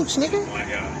ass notes, nigga. My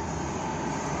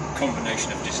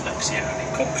combination of dyslexia and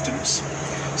incompetence.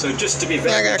 So just to be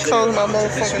very clear, I gotta close my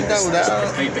motherfucking door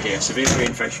down. Paper here, severe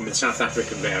reinfection with South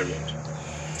African variant,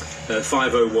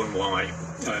 501Y,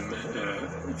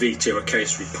 V2, a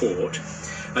case report,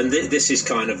 and this is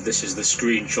the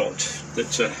screenshot that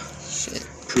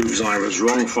proves I was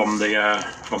wrong from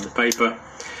the paper.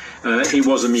 He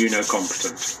was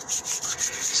immunocompetent,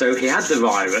 so he had the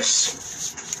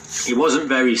virus. He wasn't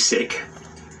very sick.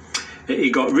 He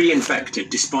got reinfected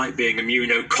despite being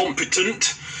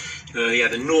immunocompetent. He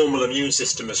had a normal immune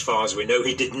system as far as we know.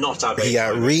 He did not have He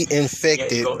got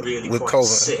reinfected he got really with quite COVID.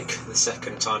 sick the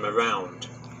second time around.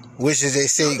 Which is they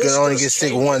say you can only get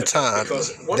sick one time.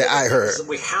 That I heard. That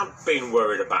we have been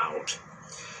worried about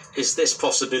is this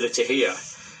possibility here,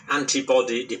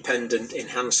 antibody-dependent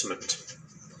enhancement.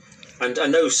 And I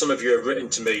know some of you have written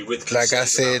to me with like I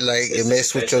said, like it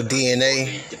messed with your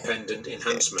DNA. Dependent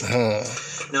enhancement.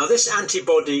 Now, this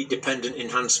antibody-dependent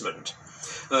enhancement,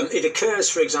 it occurs,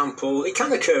 for example, it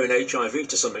can occur in HIV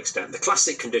to some extent. The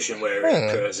classic condition where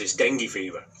it occurs is dengue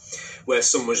fever, where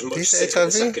someone's much sicker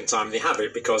the second time they have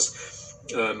it because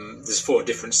there's 4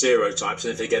 different serotypes,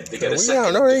 and if they get a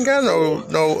second, no, they ain't got no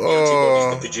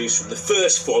antibodies they produce from the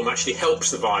first form actually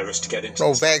helps the virus to get into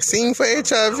no vaccine for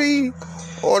HIV.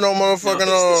 Or no motherfucking this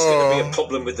is going to be a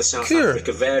problem with the South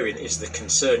Africa variant is the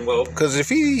concern. Well, because if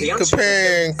he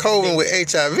comparing COVID with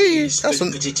HIV, that's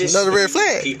another red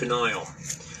flag. Keep an eye on.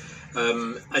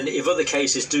 And if other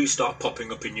cases do start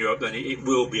popping up in Europe, then it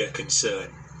will be a concern.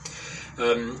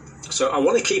 So I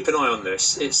want to keep an eye on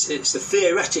this. It's a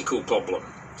theoretical problem.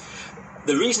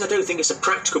 The reason I don't think it's a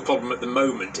practical problem at the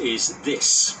moment is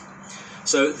this.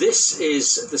 So this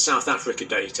is the South Africa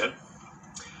data.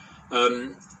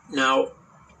 Now,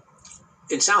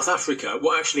 in South Africa,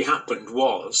 what actually happened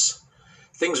was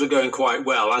things were going quite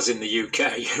well, as in the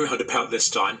UK, around about this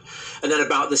time. And then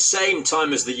about the same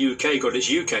time as the UK got its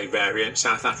UK variant,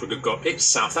 South Africa got its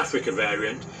South Africa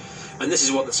variant. And this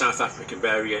is what the South Africa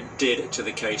variant did to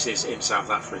the cases in South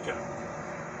Africa.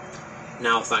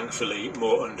 Now, thankfully,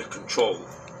 more under control.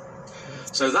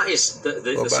 So that is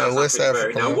the South Africa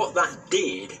variant. Now, what that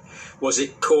did was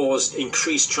it caused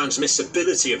increased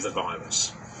transmissibility of the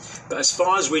virus. But as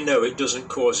far as we know, it doesn't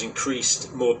cause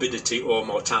increased morbidity or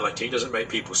mortality. It doesn't make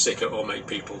people sicker or make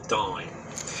people die.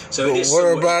 So it is what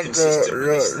about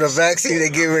the vaccine they're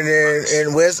giving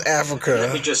in West Africa?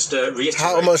 Let me just reiterate.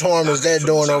 How much harm is that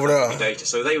doing over there? Data.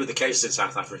 So they were the cases in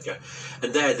South Africa,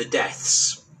 and they're the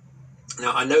deaths.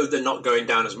 Now, I know they're not going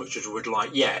down as much as we would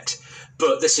like yet,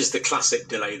 but this is the classic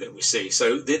delay that we see.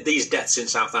 So these deaths in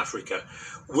South Africa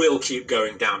will keep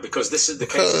going down because this is the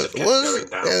cases that kept going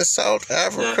down. In South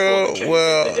Africa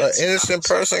where an innocent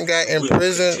person got in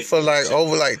prison for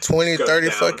over 20, 30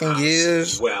 fucking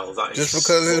years just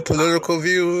because of his political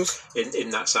views? In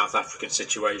that South African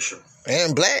situation.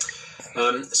 And black.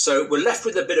 So we're left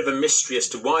with a bit of a mystery as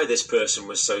to why this person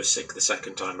was so sick the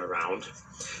second time around.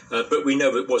 But we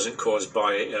know it wasn't caused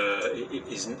by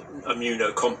his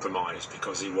immunocompromised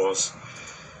because he was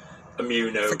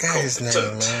immunocompetent. I forgot his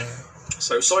name, man.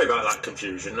 So sorry about that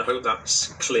confusion. I hope that's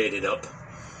cleared it up.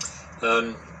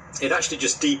 It actually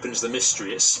just deepens the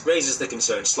mystery. It raises the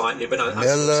concern slightly, but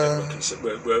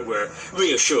we're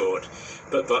reassured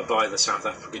by the South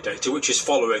Africa data, which is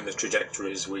following the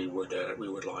trajectories we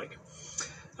would like.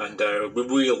 And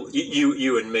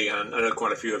you and me, and I know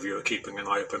quite a few of you are keeping an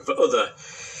eye open for other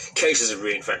cases of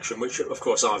reinfection, which of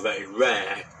course are very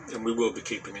rare, and we will be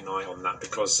keeping an eye on that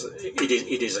because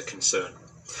it is a concern.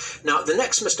 Now, the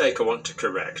next mistake I want to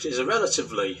correct is a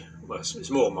relatively, it's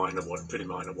more minor one, pretty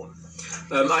minor one.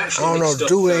 I don't know,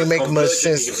 do ain't make much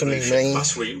sense to me, man.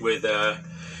 Last week with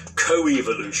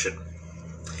co-evolution.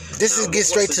 This is get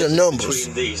straight to the numbers.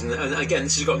 Between these, and again,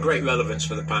 this has got great relevance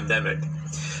for the pandemic.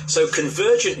 So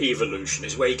convergent evolution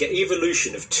is where you get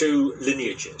evolution of two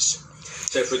lineages.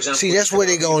 So, for example, see, that's where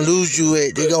they're gonna lose you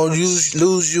at. They're gonna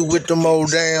lose you with them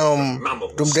old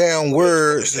damn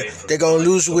words. They're gonna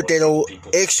lose you with that old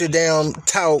extra damn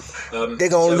talk.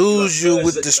 They're gonna lose you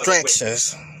with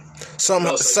distractions.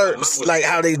 Certain, like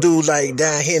how they do, like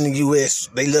down here in the U.S.,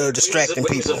 they love distracting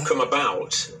people. Have come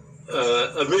about,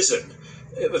 arisen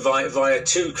via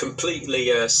two completely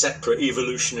separate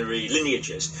evolutionary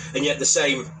lineages, and yet the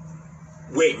same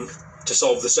wing to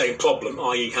solve the same problem,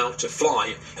 i.e. how to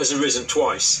fly, has arisen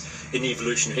twice in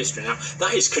evolutionary history. Now,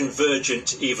 that is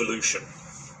convergent evolution.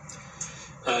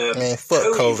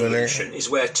 Co-evolution is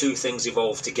where two things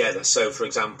evolve together. So, for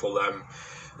example,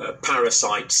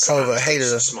 parasites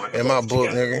might in my book,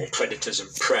 together, or predators and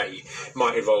prey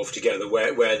might evolve together,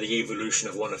 where the evolution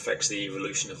of one affects the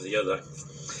evolution of the other.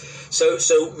 So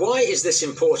why is this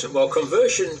important? Well,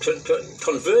 convergent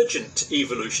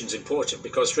evolution is important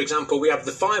because, for example, we have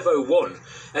the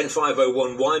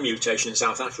N501Y mutation in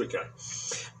South Africa,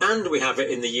 and we have it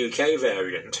in the UK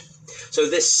variant. So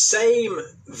this same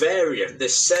variant,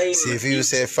 see, if you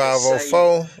said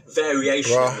 504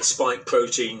 variation in the spike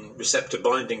protein receptor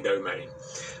binding domain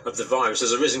of the virus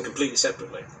has arisen completely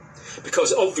separately.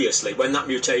 Because obviously, when that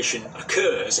mutation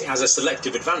occurs, it has a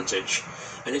selective advantage,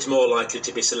 and it's more likely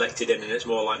to be selected in, and it's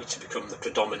more likely to become the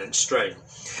predominant strain,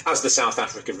 as the South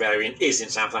African variant is in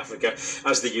South Africa,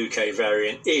 as the UK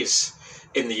variant is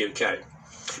in the UK.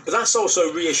 But that's also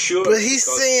reassuring. But he's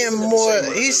saying more.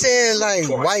 He's saying like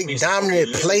white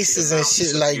dominant places and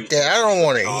shit like that. I don't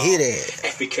want to hear that.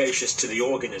 Efficacious to the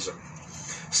organism.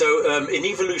 So in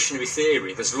evolutionary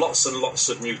theory, there's lots and lots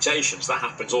of mutations. That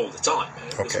happens all the time.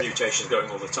 There's mutations going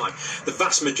all the time. The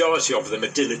vast majority of them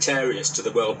are deleterious to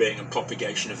the well-being and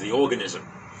propagation of the organism.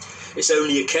 It's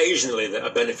only occasionally that a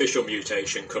beneficial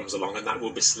mutation comes along, and that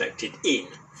will be selected in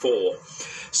for.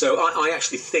 So I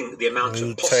actually think the amount of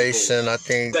mutation, I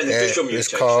think, beneficial that is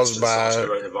caused by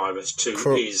coronavirus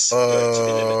 2 is going to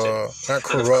be limited. Not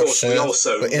corruption,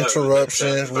 but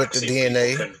interruptions with the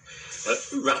DNA. Can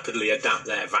rapidly adapt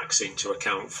their vaccine to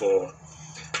account for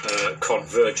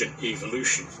convergent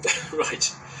evolution.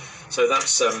 Right. So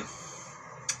that's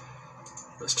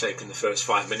taken the first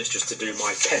 5 minutes just to do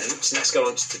my penance. Let's go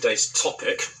on to today's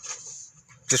topic.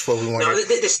 Just what we want. Now,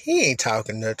 he ain't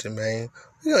talking nothing, man.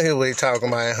 We gonna hear what he talking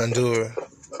about in Honduras.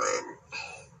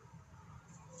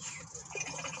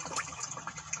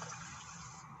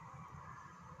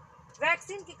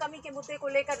 Vaccine की कमी के मुद्दे को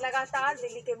लेकर लगातार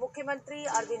दिल्ली के मुख्यमंत्री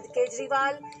अरविंद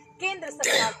केजरीवाल केंद्र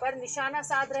सरकार पर निशाना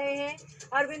साध रहे हैं।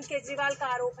 अरविंद केजरीवाल का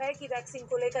आरोप है कि वैक्सीन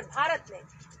को लेकर भारत ने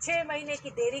 6 महीने की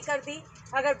देरी कर दी।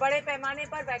 अगर बड़े पैमाने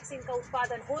पर वैक्सीन का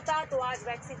उत्पादन होता तो आज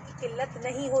वैक्सीन की किल्लत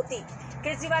नहीं होती।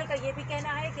 केजरीवाल का ये भी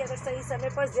कहना है कि अगर सही समय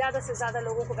पर ज्यादा से ज्यादा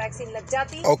लोगों को वैक्सीन लग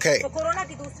जाती तो कोरोना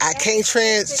की दूसरी I can't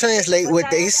translate what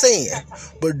they saying,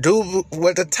 but do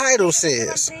what the title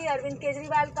says. Arvind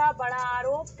Kejriwal का बड़ा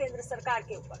आरोप केंद्र सरकार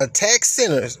के ऊपर। Attack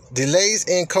centers, delays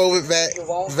in COVID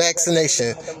vaccination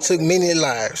took many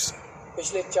lives.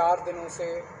 पिछले 4 दिनों से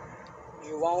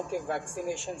युवाओं के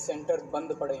वैक्सीनेशन सेंटर बंद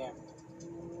पड़े हैं।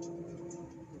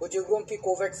 बुजुर्गों की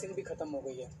कोवैक्सीन भी खत्म हो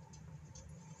गई है।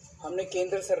 हमने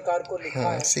केंद्र सरकार को लिखा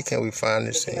है, see, can we find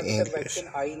this in English? Vaccine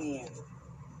आई नहीं है।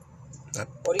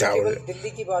 और ये केवल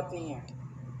दिल्ली की बात नहीं है,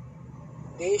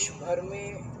 देश भर में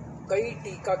कई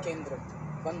टीका केंद्र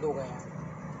बंद हो गए हैं।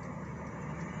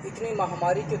 इतनी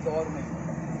महामारी के दौर में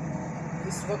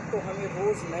इस वक्त तो हमें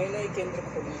रोज नए केंद्र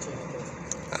खोलने चाहिए थे।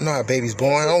 I know how baby's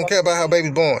born. I don't care about how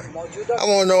baby's born. I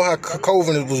want to know how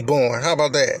COVID was born. How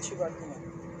about that?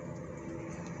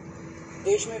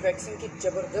 देश में वैक्सीन की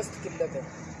जबरदस्त किल्लत है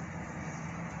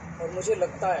और मुझे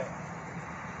लगता है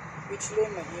पिछले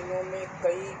महीनों में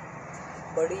कई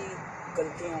बड़ी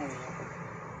गलतियां हुई हैं।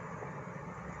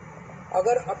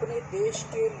 अगर अपने देश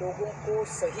के लोगों को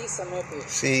सही समय पे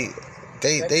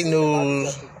they knew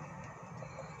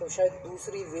तो शायद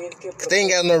दूसरी वेव के they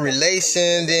ain't got no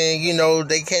relation, then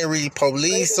they can't really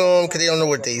police them because they don't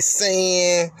know what they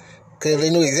saying, because if they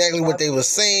knew exactly what they were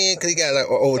saying, because he got like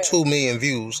over 2 million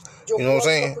views, you know what I'm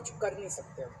saying? कुछ कर नहीं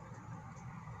सकते।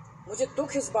 मुझे दुख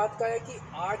इस बात का है कि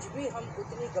आज भी हम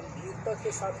उतनी गंभीरता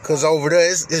के साथ, because over there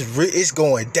it's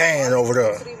going down over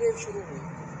there. दूसरी वेव शुरू हुई,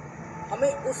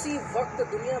 हमें उसी वक्त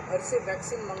दुनिया भर से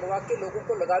वैक्सीन मंगवा के लोगों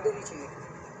को लगा देनी चाहिए,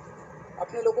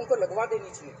 अपने लोगों को लगवा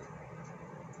देनी चाहिए।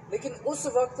 लेकिन उस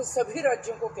वक्त सभी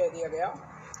राज्यों को कह दिया गया,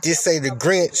 just say the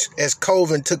Grinch as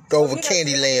COVID took over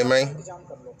Candyland, man.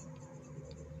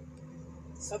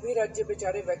 सभी राज्य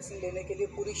बेचारे वैक्सीन लेने के लिए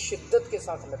पूरी शिद्दत के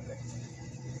साथ लग गए।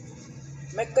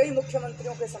 मैं कई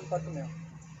मुख्यमंत्रियों के संपर्क में हूँ।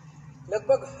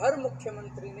 लगभग हर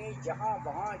मुख्यमंत्री ने यहाँ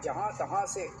वहाँ जहाँ तहाँ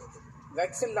से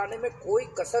वैक्सीन लाने में कोई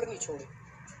कसर नहीं छोड़ी।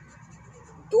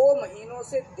 2 महीनों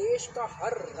से देश का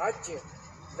हर राज्य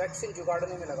वैक्सीन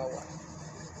जुगाड़ने में लगा हुआ है।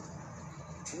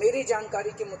 मेरी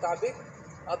जानकारी के मुताबिक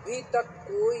अभी तक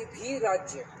कोई भी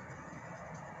राज्य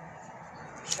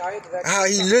शायद how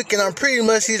he looking, I'm pretty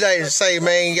much he like to say,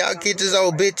 man, y'all get this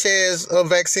old bitch ass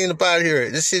vaccine up out of here.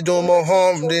 This shit doing more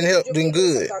harm than help than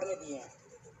good.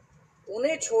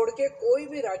 उन्हें छोड़ के कोई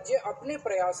भी राज्य अपने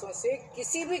प्रयासों से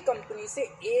किसी भी कंपनी से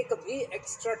एक भी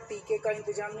एक्स्ट्रा टीके का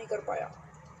इंतजाम नहीं कर पाया।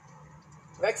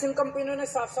 वैक्सीन कंपनियों ने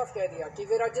साफ साफ कह दिया कि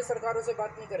वे राज्य सरकारों से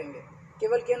बात नहीं करेंगे,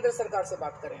 केवल केंद्र सरकार से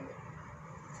बात करेंगे।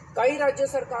 कई राज्य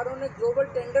सरकारों ने ग्लोबल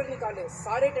टेंडर निकाले,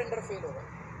 सारे टेंडर फेल हो गए।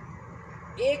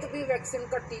 एक भी वैक्सीन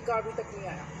का टीका अभी तक नहीं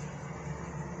आया।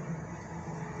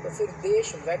 तो फिर देश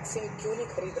वैक्सीन क्यों नहीं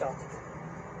खरीद रहा?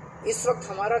 इस वक्त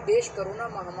हमारा देश कोरोना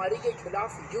महामारी के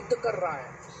खिलाफ युद्ध कर रहा है।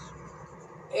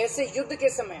 ऐसे युद्ध के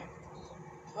समय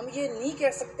हम ये नहीं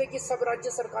कह सकते कि सब राज्य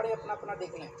सरकारें अपना अपना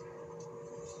देख लें।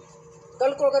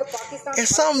 कल को अगर Pakistan And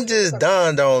something just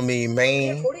dawned on me,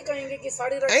 man.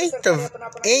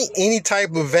 Ain't any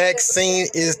type of vaccine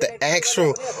is the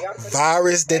actual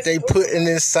virus that they putting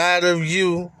inside of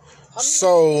you.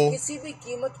 So,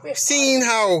 seeing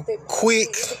how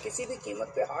quick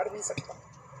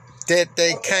that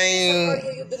they came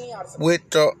with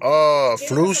the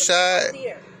flu shot,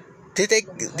 did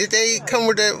they come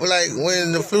with that like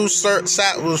when the flu shot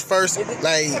was first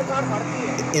like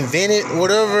invented,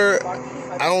 whatever?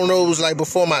 I don't know. It was like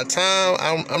before my time.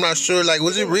 I'm not sure. Like,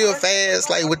 was it real fast?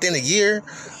 Like within a year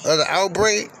of the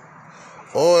outbreak,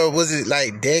 or was it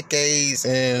like decades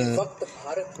and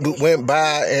went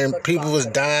by and people was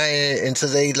dying until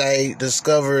they like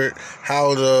discovered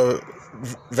how to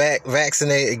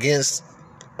vaccinate against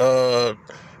the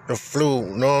flu?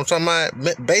 You know what I'm talking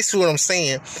about? Basically, what I'm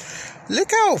saying.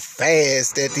 Look how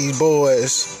fast that these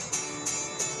boys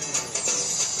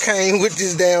came with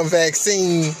this damn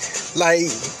vaccine.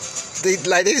 Like they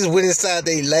just went inside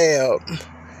their lab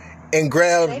and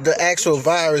grabbed the actual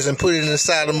virus and put it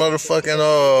inside the motherfucking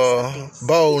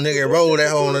bowl, nigga, and roll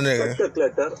that hole in the nigga. Dr.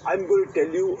 Clutter, I'm going to tell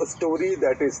you a story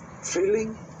that is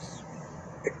thrilling,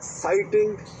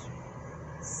 exciting,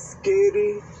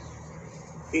 scary,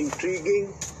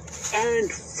 intriguing,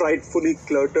 and frightfully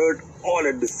cluttered all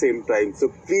at the same time. So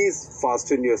please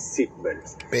fasten your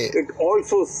seatbelts. It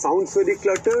also sounds very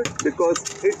cluttered because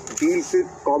it deals with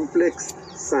complex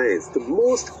science, the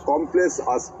most complex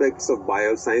aspects of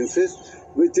biosciences,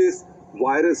 which is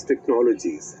virus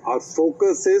technologies. Our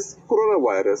focus is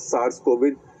coronavirus,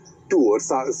 SARS-CoV-2 or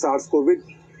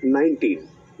SARS-CoV-19,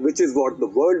 which is what the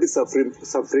world is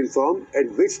suffering from,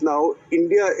 and which now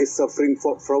India is suffering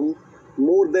from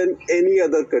more than any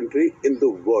other country in the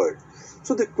world.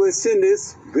 So the question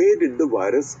is, where did the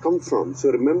virus come from?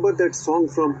 So remember that song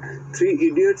from Three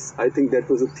Idiots? I think that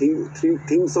was a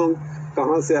theme song.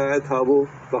 Kahan se aaya tha wo,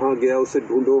 kahan gaya usse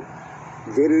dhoondho.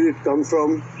 Where did it come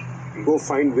from? Go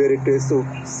find where it is. So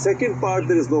second part,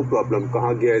 there is no problem.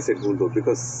 Kahan gaya ise dhoondho,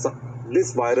 because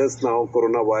this virus now,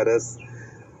 coronavirus,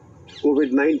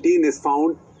 COVID-19 is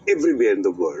found everywhere in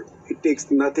the world. It takes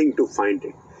nothing to find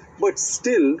it. But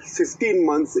still, 15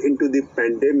 months into the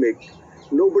pandemic,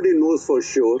 nobody knows for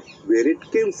sure where it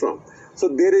came from. So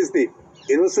there is the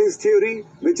innocence theory,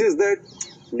 which is that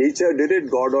nature did it,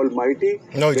 God Almighty.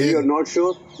 No, when you are not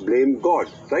sure, blame God,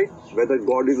 right? Whether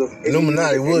God is of any other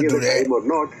time or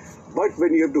not. But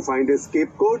when you have to find a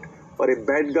scapegoat or a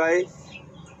bad guy,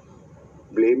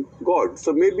 blame God.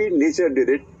 So maybe nature did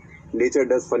it. Nature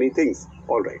does funny things.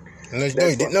 All right. No, she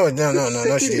didn't.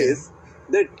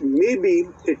 That maybe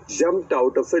it jumped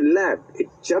out of a lab. It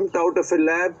jumped out of a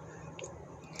lab.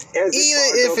 Even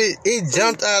if it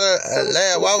jumped out of a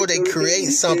lab, why would they create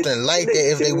something like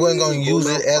that if they weren't going to use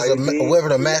it as a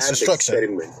weapon of mass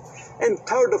destruction? And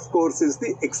third, of course, is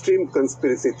the extreme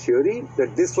conspiracy theory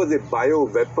that this was a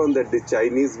bio-weapon that the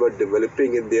Chinese were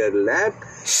developing in their lab,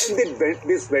 and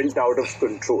this went out of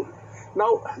control.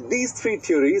 Now, these three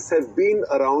theories have been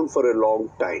around for a long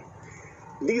time.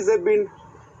 These have been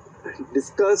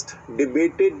discussed,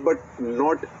 debated, but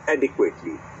not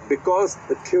adequately, because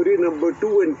the theory number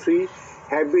 2 and 3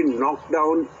 have been knocked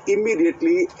down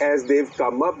immediately as they've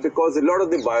come up, because a lot of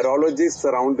the virologists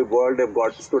around the world have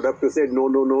stood up to say, no.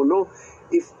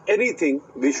 If anything,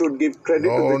 we should give credit to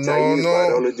the Chinese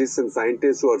virologists and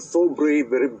scientists who are so brave,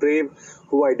 very brave,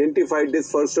 who identified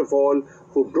this first of all,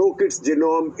 who broke its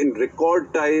genome in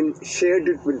record time, shared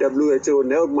it with WHO.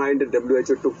 Never mind that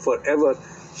WHO took forever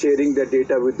sharing their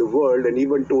data with the world, and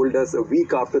even told us a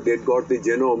week after they had got the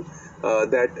genome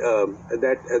that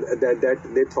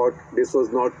they thought this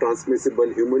was not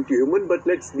transmissible human to human, but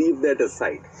let's leave that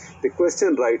aside. The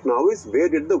question right now is, where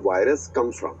did the virus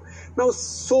come from? Now,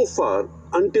 so far,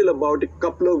 until about a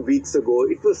couple of weeks ago,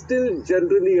 it was still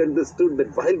generally understood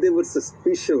that while there were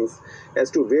suspicions as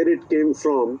to where it came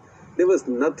from, there was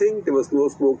nothing, there was no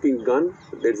smoking gun.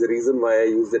 There's a reason why I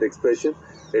use that expression.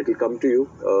 It will come to you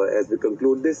as we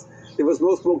conclude this. There was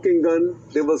no smoking gun,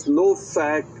 there was no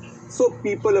fact. So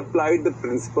people applied the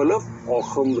principle of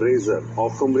Occam razor.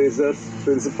 Occam razor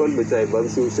principle, which I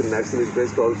once used in national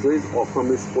interest also, is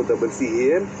Occam is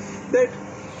OCCAM. That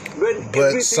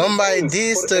but somebody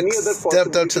did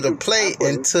stepped up to the plate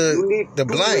and took the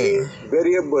blame.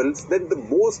 Variables, then the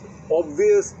most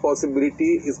obvious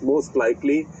possibility is most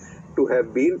likely to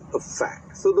have been a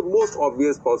fact. So the most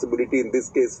obvious possibility in this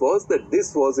case was that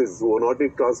this was a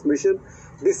zoonotic transmission.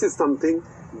 This is something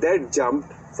that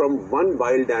jumped from one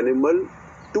wild animal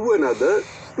to another,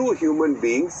 to human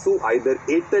beings who either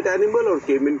ate that animal or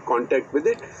came in contact with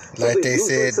it. Like so they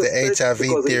said, the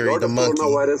HIV theory, the monkey.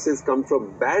 Coronaviruses come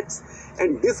from bats,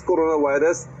 and this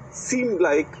coronavirus seemed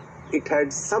like it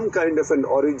had some kind of an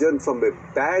origin from a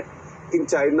bat in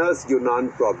China's Yunnan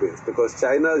province, because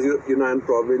China's Yunnan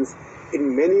province,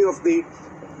 in many of the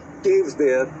caves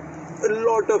there, a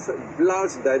lot of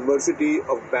large diversity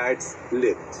of bats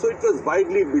live. So it was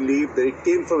widely believed that it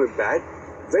came from a bat,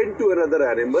 went to another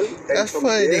animal. That's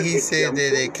funny that he said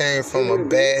that it came from a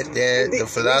bat, that the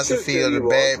philosophy of the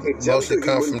bat mostly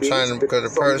comes from China,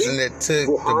 because the person that took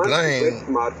the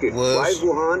blame was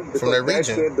from that region.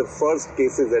 That's where the first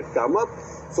cases had come up.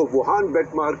 So Wuhan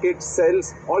wet market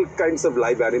sells all kinds of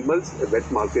live animals. A wet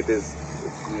market is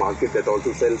a market that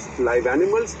also sells live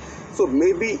animals. So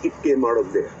maybe it came out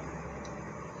of there.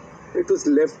 It was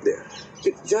left there.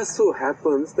 It just so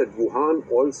happens that Wuhan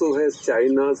also has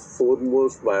China's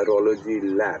foremost virology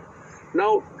lab.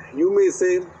 Now, you may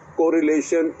say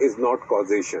correlation is not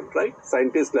causation, right?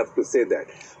 Scientists love to say that.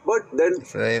 But then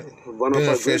one of our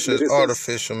artificial,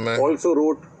 also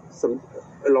wrote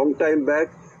a long time back,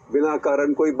 बिना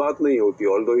कारण कोई बात नहीं होती.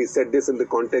 Although he said this in the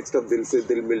context of दिल से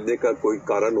दिल मिलने का कोई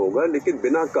कारण होगा, लेकिन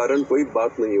बिना कारण कोई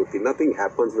बात नहीं होती. Nothing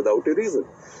happens without a reason.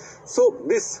 So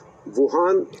this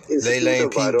Wuhan Institute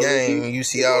of Virology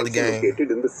is also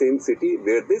located in the same city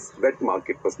where this wet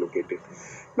market was located.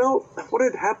 Now, what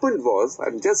had happened was,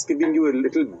 I'm just giving you a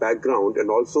little background, and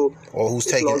also who's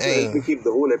taking aim. Help me keep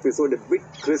the whole episode a bit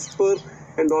crisper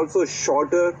and also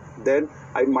shorter than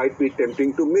I might be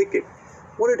tempting to make it.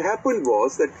 What had happened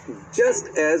was that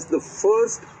just as the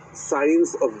first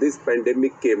signs of this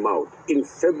pandemic came out in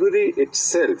February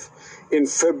itself, in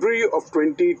February of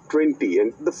 2020,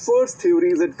 and the first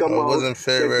theories had come out that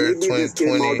maybe this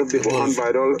came out of the Wuhan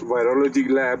virology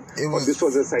lab, or this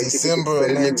was a scientific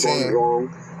experiment gone wrong,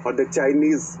 or the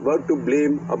Chinese were to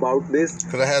blame about this.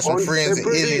 Because I had some friends in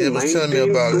Italy that was telling me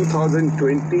about it.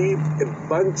 2020, a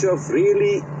bunch of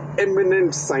really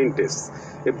eminent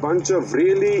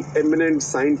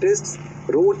scientists,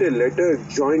 wrote a letter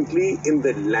jointly in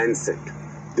the Lancet.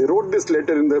 They wrote this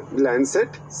letter in the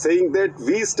Lancet saying that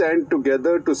we stand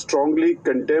together to strongly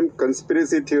condemn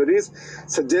conspiracy theories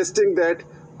suggesting that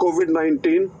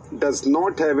COVID-19 does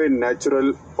not have a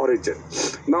natural origin.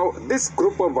 Now, this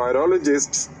group of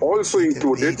virologists also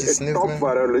included a top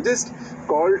virologist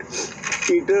called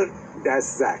Peter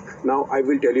Daszak. Now, I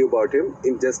will tell you about him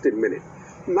in just a minute.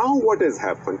 Now what has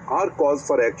happened, our cause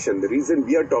for action, the reason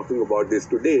we are talking about this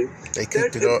today,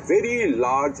 that a very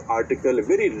large article, a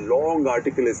very long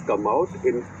article has come out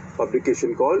in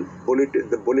publication called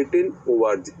the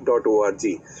Bulletin.org.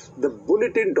 The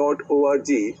Bulletin.org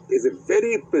is a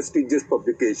very prestigious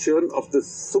publication of the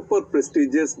super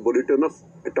prestigious Bulletin of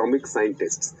Atomic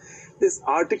Scientists. This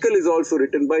article is also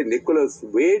written by Nicholas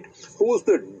Wade, who is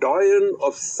the doyen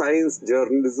of science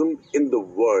journalism in the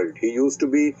world. He used to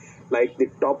be like the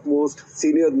topmost,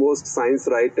 senior-most science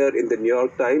writer in the New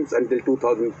York Times until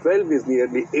 2012. He's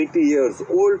nearly 80 years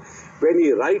old. When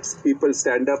he writes, people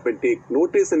stand up and take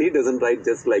notice, and he doesn't write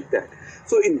just like that.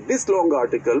 So in this long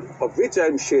article, of which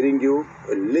I'm sharing you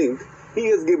a link, he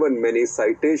has given many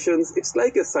citations. It's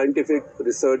like a scientific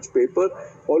research paper,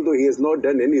 although he has not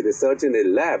done any research in a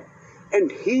lab.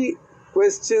 And he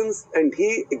questions and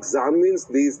he examines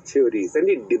these theories, and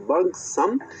he debunks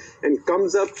some and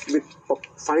comes up with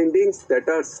findings that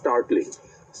are startling.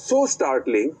 So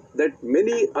startling that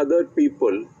many other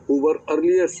people who were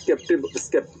earlier skeptical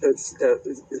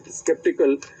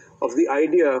of the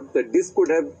idea that this could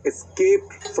have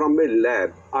escaped from a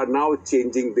lab are now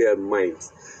changing their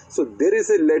minds. So there is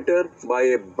a letter by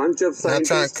a bunch of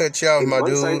scientists in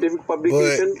one scientific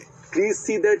publication. Please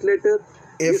see that letter.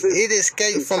 if it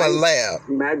escaped from a lab,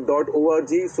 Mag.org,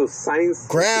 so science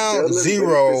ground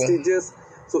zero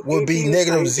so would be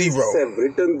negative zero. Have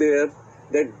written there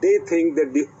that they think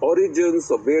that the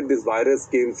origins of where this virus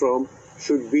came from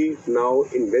should be now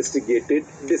investigated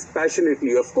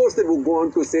dispassionately. Of course, they will go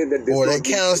on to say that this or that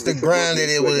counts the ground that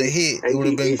it would have hit. It would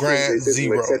have been ground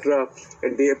zero, etc.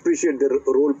 And they appreciate the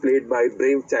role played by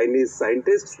brave Chinese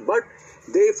scientists, but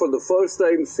they, for the first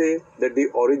time, say that the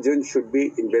origin should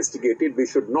be investigated. We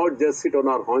should not just sit on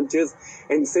our haunches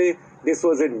and say this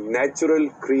was a natural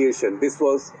creation. This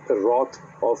was the wrath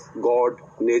of God,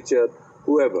 nature,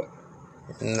 whoever.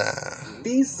 Nah.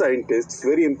 These scientists,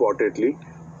 very importantly,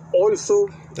 also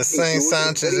the same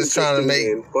scientists is trying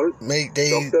to make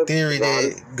their theory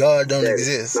that God don't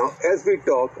exist. Now, as we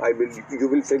talk, you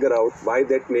will figure out why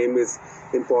that name is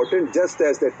important, just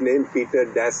as that name Peter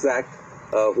Daszak,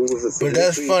 who was a but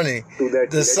that's funny.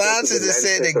 The scientists that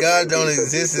said that God don't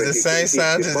exist is the same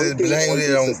scientists that blame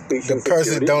it on the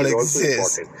person don't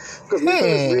exist. Because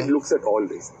Nicholas Wade looks at all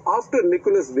this. After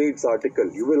Nicholas Wade's article,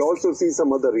 you will also see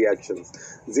some other reactions.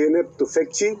 Zeynep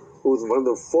Tufekci, who is one of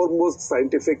the foremost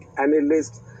scientific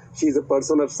analysts, she's a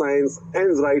person of science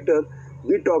and writer.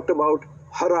 We talked about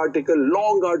her article,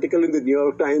 long article in the New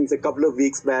York Times a couple of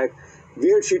weeks back,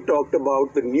 where she talked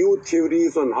about the new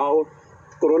theories on how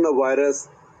coronavirus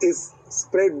is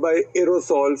spread by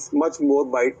aerosols, much more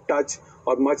by touch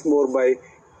or much more by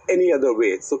any other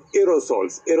way. So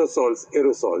aerosols.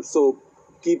 So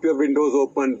keep your windows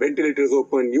open, ventilators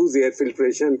open, use air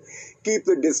filtration, keep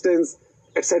the distance,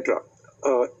 etc.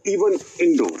 Even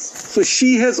indoors. So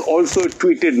she has also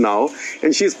tweeted now,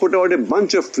 and she's put out a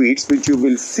bunch of tweets which you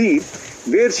will see,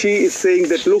 where she is saying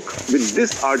that look, with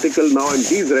this article now and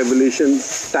these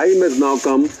revelations, time has now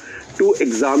come to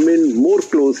examine more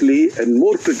closely and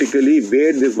more critically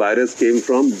where this virus came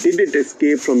from. Did it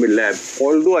escape from a lab?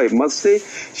 Although I must say,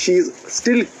 she is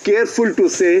still careful to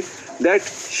say that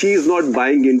she is not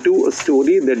buying into a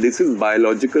story that this is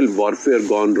biological warfare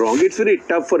gone wrong. It's very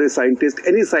tough for a scientist,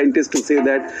 any scientist, to say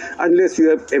that unless you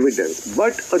have evidence.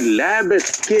 But a lab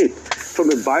escape from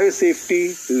a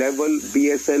biosafety level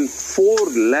BSL 4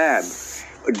 lab,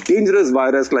 a dangerous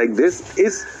virus like this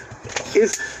is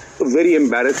a very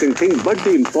embarrassing thing. But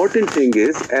the important thing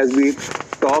is, as we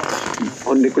talk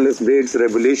on Nicholas Wade's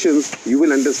revelations, you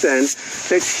will understand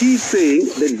that she's saying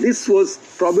that this was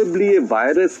probably a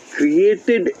virus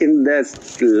created in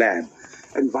that lab.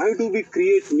 And why do we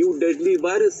create new deadly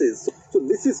viruses? So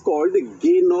this is called the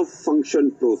gain of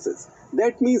function process.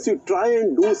 That means you try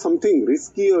and do something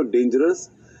risky or dangerous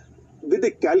with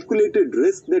a calculated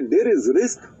risk, that there is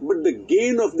risk, but the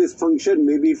gain of this function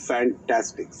may be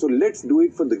fantastic. So let's do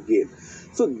it for the gain.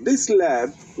 So this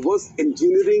lab was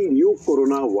engineering new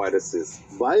coronaviruses.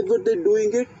 Why were they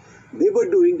doing it? They were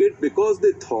doing it because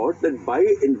they thought that by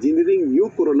engineering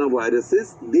new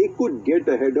coronaviruses, they could get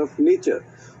ahead of nature.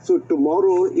 So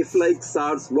tomorrow, if like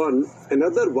SARS-1,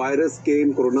 another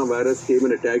coronavirus came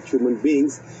and attacked human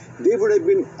beings, they would have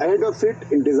been ahead of it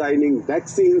in designing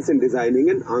vaccines and designing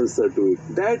an answer to it.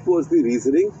 That was the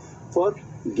reasoning for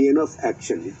gain of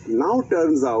action. Now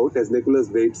turns out, as Nicholas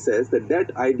Wade says,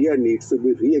 that idea needs to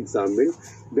be re-examined,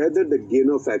 whether the gain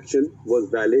of action was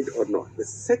valid or not. The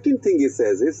second thing he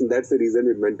says is, and that's the reason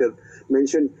we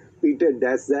mentioned Peter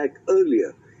Daszak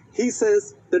earlier, he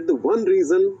says that the one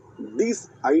reason these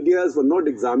ideas were not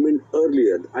examined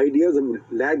earlier, the ideas of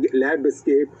lab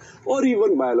escape or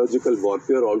even biological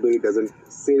warfare, although he doesn't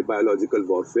say biological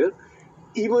warfare,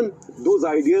 even those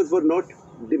ideas were not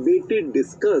debated,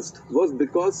 discussed, was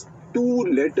because two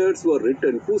letters were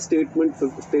written, two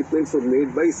statements were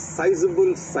made by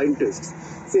sizable scientists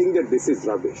saying that this is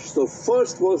rubbish. So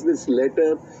first was this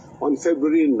letter on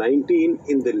February 19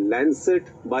 in the Lancet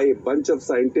by a bunch of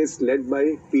scientists led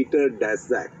by Peter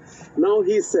Daszak. Now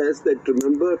he says that,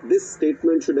 remember, this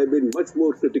statement should have been much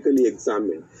more critically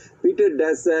examined. Peter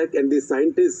Daszak and the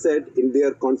scientists said in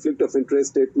their conflict of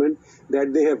interest statement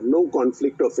that they have no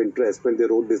conflict of interest when they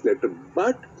wrote this letter.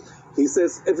 But he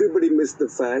says everybody missed the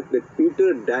fact that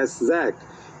Peter Daszak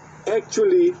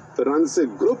actually runs a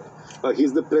group.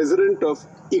 He's the president of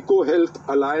EcoHealth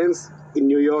Alliance in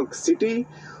New York City,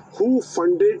 who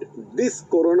funded this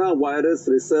coronavirus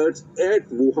research at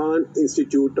Wuhan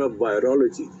Institute of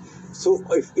Virology. So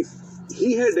if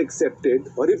he had accepted,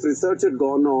 or if research had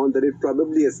gone on that it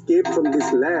probably escaped from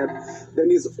this lab, then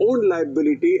his own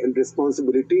liability and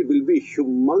responsibility will be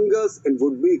humongous and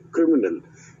would be criminal.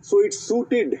 So it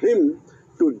suited him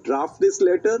to draft this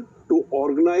letter, to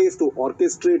organize, to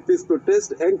orchestrate this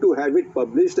protest, and to have it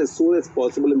published as soon as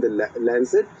possible in the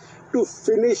Lancet, to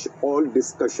finish all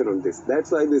discussion on this.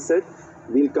 That's why they said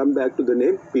we'll come back to the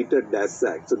name Peter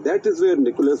Daszak. So that is where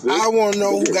Nicholas Wade... I want to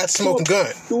know who got smoking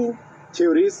gun. Two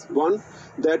theories. One,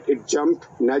 that it jumped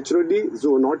naturally,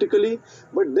 zoonotically,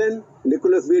 but then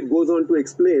Nicholas Wade goes on to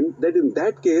explain that in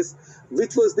that case,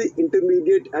 which was the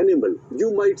intermediate animal?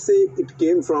 You might say it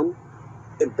came from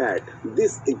a bat.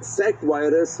 This exact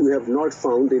virus you have not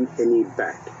found in any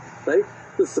bat, right?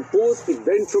 So suppose it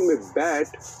went from a bat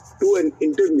to an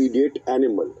intermediate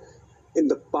animal. In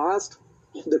the past,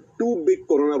 the two big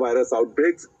coronavirus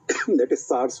outbreaks, that is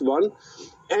SARS-1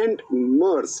 and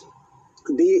MERS,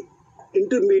 the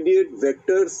intermediate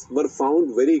vectors were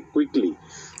found very quickly.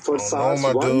 For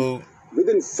SARS-1,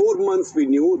 within 4 months we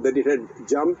knew that it had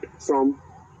jumped from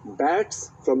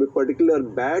bats, from a particular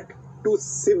bat, to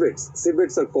civets.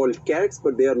 Civets are called cats,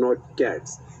 but they are not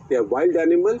cats. They are wild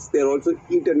animals. They are also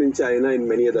eaten in China and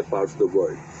many other parts of the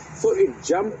world. So it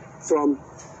jumped from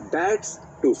bats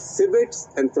to civets,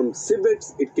 and from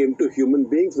civets it came to human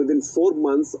beings. Within 4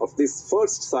 months of this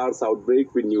first SARS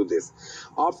outbreak, we knew this.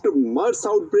 After MERS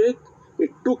outbreak, it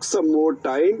took some more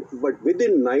time, but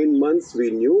within 9 months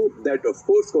we knew that, of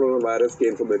course, coronavirus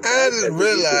came from a bat. I just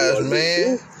realized,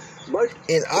 man, but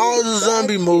in all the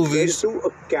zombie movies,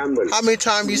 how many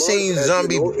times you seen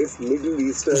zombie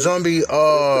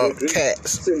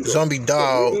cats, zombie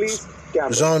dogs,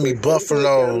 zombie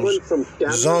buffaloes,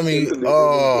 zombie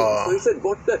So he said,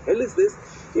 what the hell is this?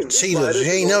 cheetahs?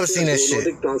 You ain't never seen that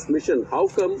shit. Transmission, how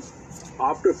come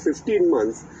after 15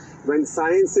 months, when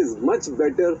science is much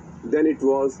better than it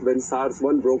was when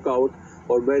SARS-1 broke out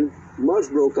or when MERS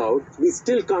broke out, we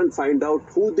still can't find out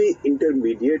who the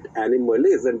intermediate animal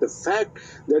is? And the fact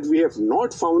that we have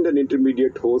not found an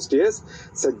intermediate host yet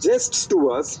suggests to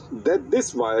us that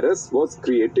this virus was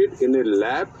created in a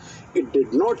lab. It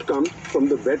did not come from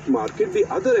the wet market. The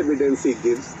other evidence he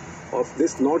gives of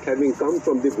this not having come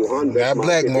from the Wuhan wet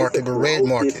black market, but red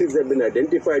market. Cases have been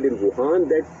identified in Wuhan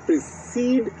that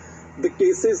precede the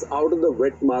cases out of the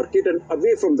wet market and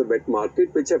away from the wet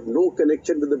market, which have no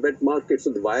connection with the wet market.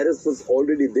 So the virus was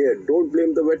already there. Don't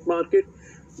blame the wet market.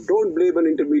 Don't blame an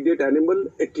intermediate animal.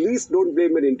 At least don't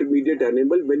blame an intermediate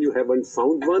animal when you haven't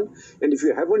found one. And if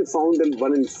you haven't found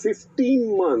one in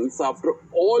 15 months after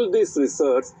all this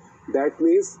research, that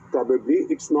means probably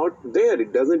it's not there.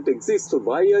 It doesn't exist. So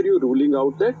why are you ruling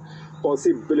out that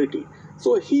possibility?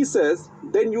 So he says,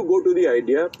 then you go to the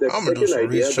idea that I'm gonna do some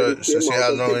research to see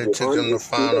how long it took them to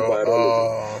find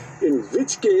in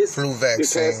which case flu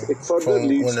vaccine it further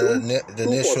leads when to the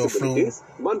initial flu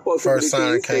One possibility first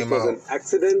sign is came it was out. an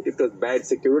accident, it was bad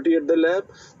security at the lab.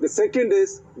 The second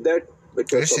is that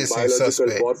it was some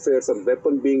biological warfare, some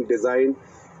weapon being designed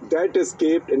that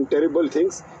escaped and terrible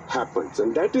things happened.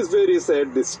 And that is where he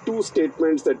said these two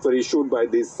statements that were issued by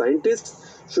these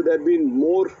scientists should have been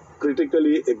more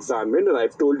critically examined, and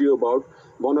I've told you about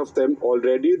one of them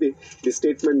already, the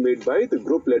statement made by the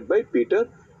group led by Peter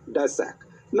Daszak.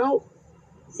 Now,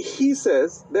 he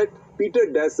says that Peter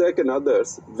Daszak and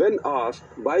others, when asked,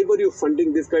 why were you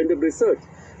funding this kind of research,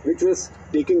 which was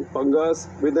taking pangas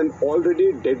with an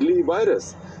already deadly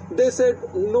virus? They said,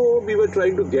 no, we were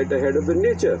trying to get ahead of the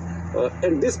nature.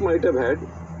 And this might have had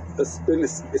a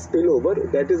spillover.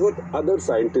 That is what other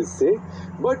scientists say.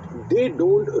 But they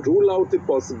don't rule out the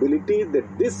possibility that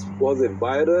this was a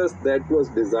virus that was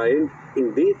designed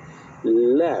in the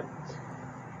lab.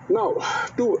 Now,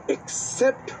 to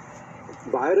accept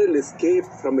viral escape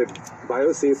from a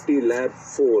biosafety lab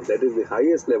 4, that is the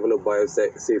highest level of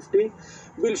biosafety,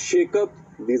 will shake up,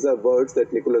 these are words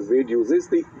that Nicholas Wade uses,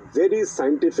 the very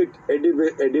scientific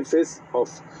edifice of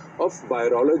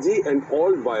virology and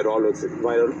all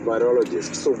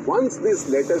virologists. So once this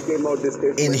letter came out, this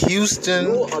statement, in Houston,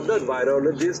 no other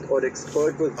virologist or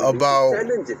expert was about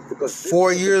challenge it, because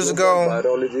 4 years ago,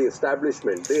 virology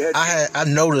establishment, they had I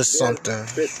noticed something.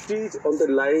 Prestige on the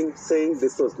line saying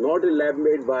this was not a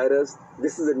lab-made virus,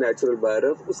 this is a natural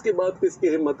virus. Uske baad kiski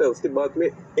himmat hai? Uske baad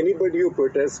mein anybody who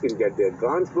protests can get their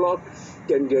grants blocked,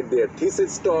 can get their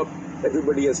thesis stopped.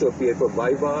 Everybody has to appear for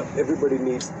Viva. Everybody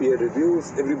needs peer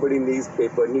reviews. Everybody needs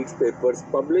papers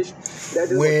published.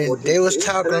 That is when they was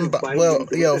talking about,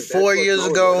 4 years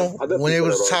ago, when they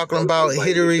was talking about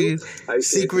Hillary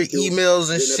secret emails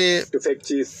and shit, to fake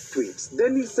tweets.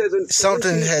 Then he says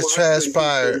something has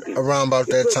transpired around about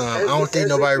that time. I don't think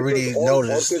nobody really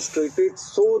noticed. Orchestrated,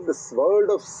 so the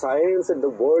world of science and the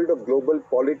world of global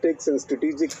politics and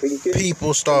strategic thinking,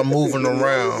 people start moving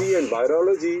around. And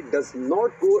virology does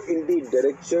not go in the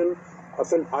direction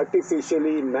of an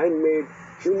artificially man-made,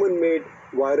 human-made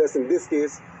virus. In this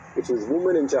case, it was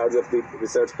women in charge of the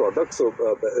research project. So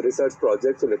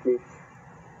let me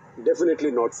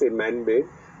definitely not say man-made.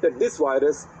 That this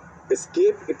virus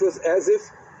escaped. It was as if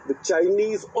the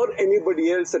Chinese or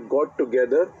anybody else had got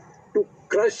together to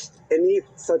crush any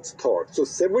such thought. So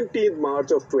 17th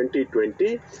March of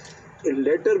 2020, a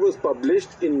letter was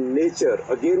published in Nature,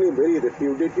 again a very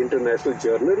reputed international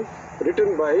journal,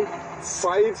 written by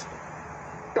 5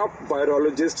 top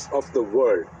virologists of the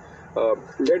world,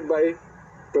 led by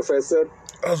Professor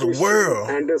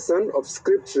Anderson of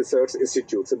Scripps Research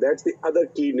Institute. So that's the other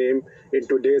key name in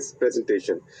today's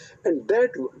presentation. And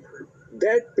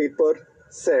that paper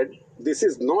said this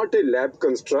is not a lab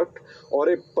construct or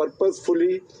a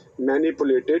purposefully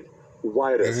manipulated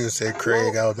virus. If you say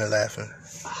Craig, I would have been laughing.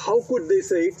 How could they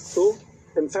say it so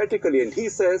emphatically? And he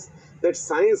says that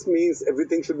science means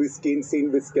everything should be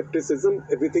seen with skepticism,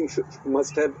 everything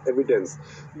must have evidence.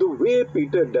 The way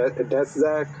Peter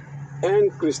Daszak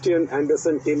and Christian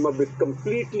Anderson came up with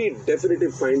completely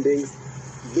definitive findings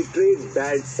betrayed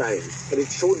bad science, and it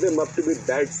showed them up to be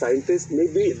bad scientists.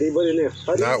 Maybe they were in a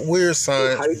hurry. Not weird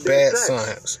science, bad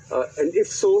science. And if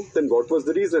so, then what was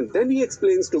the reason? Then he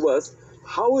explains to us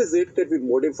how is it that we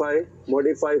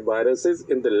modify viruses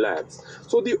in the labs.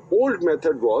 So the old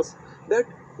method was that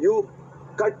you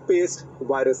cut-paste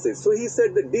viruses. So he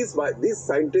said that these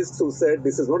scientists who said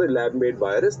this is not a lab-made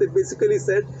virus, they basically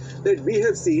said that we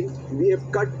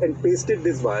have cut and pasted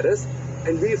this virus,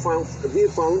 and we found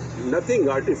nothing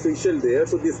artificial there.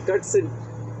 So this cut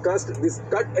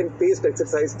and paste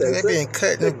exercise tells us they've been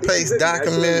cut and paste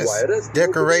documents,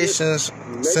 decorations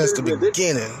since the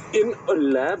beginning in a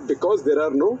lab because there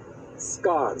are no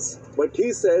scars. But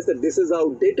he says that this is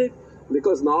outdated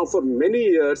because now for many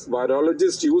years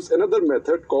virologists use another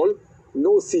method called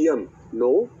no-seum.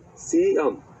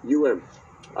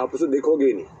 आप उसे देखोगे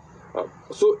ही नहीं.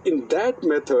 So in that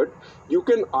method, you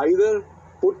can either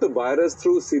put the virus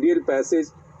through serial passage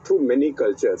through many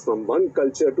cultures. From one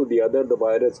culture to the other, the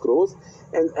virus grows,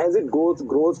 and as it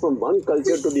grows from one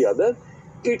culture to the other,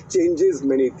 it changes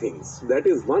many things. That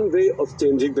is one way of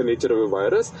changing the nature of a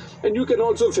virus, and you can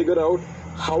also figure out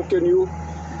how can you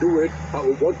do it,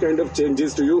 what kind of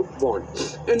changes do you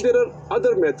want. And there are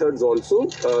other methods also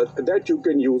that you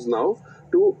can use now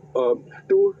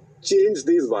to change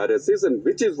these viruses, and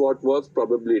which is what was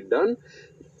probably done.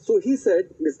 So he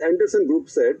said, this Anderson group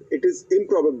said, it is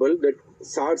improbable that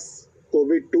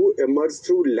SARS-CoV-2 emerged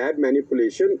through lab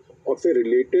manipulation of a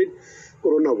related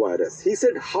coronavirus. He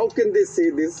said, how can they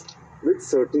say this with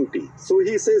certainty? So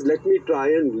he says, let me try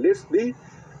and lift the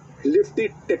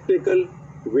technical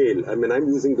veil. I mean, I'm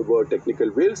using the word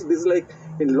technical veil. So this is like,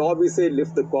 in law we say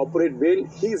lift the corporate veil.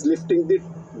 He's lifting the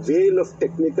veil of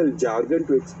technical jargon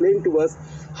to explain to us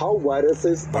how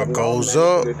viruses are what goes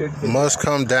up must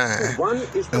come down.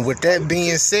 And with that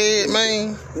being said,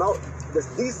 man, now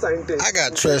these scientists, I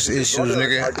got trust issues,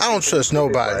 nigga. I don't trust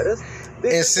nobody.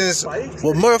 And since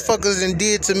what motherfuckers done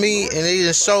did to me and they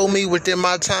done showed me within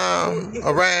my time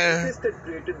around,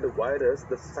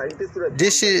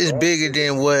 this shit is bigger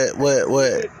than what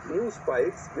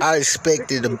I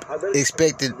expected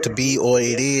to be, or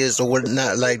it is, or what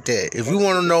not like that. If you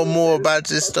want to know more about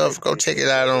this stuff, go check it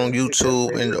out on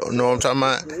YouTube and know what I'm talking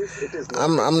about.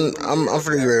 I'm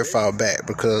pretty very far back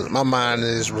because my mind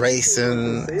is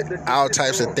racing, all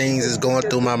types of things is going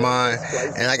through my mind,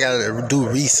 and I gotta do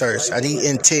research. I need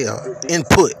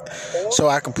input, so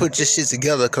I can put this shit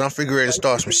together because I'm figuring ready to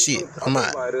start some shit. I'm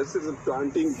out. Fuck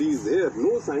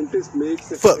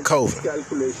COVID.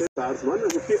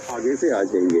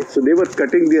 So they were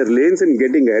cutting their lanes and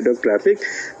getting ahead of traffic.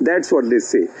 That's what they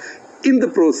say. In the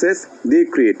process, they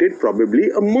created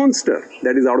probably a monster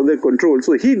that is out of their control.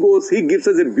 So he gives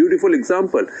us a beautiful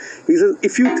example. He says,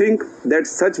 if you think that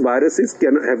such viruses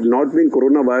have not been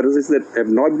coronaviruses that have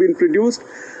not been produced,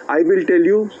 I will tell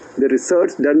you the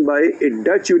research done by a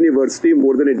Dutch university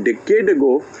more than a decade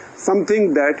ago,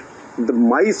 something that the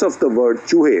mice of the world,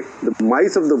 Chuhe, the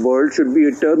mice of the world should be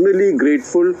eternally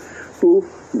grateful to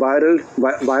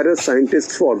virus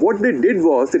scientists for. What they did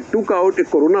was they took out a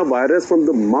coronavirus from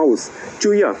the mouse,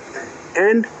 Chuya,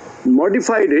 and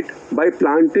modified it by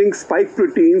planting spike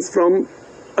proteins from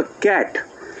a cat.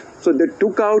 So they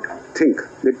took out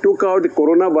the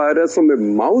coronavirus from a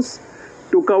mouse,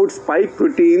 took out spike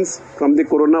proteins from the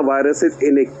coronaviruses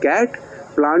in a cat,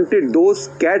 planted those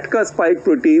cat ka spike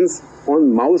proteins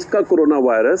on mouse ka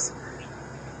coronavirus,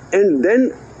 and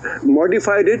then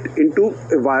modified it into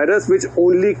a virus which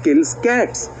only kills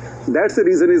cats. That's the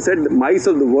reason he said the mice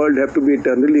of the world have to be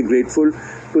eternally grateful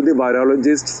to the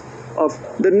virologists of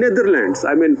the Netherlands.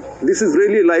 I mean, this is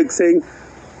really like saying,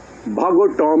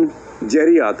 Bhago Tom,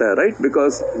 Jerry aata hai, right?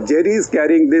 Because Jerry is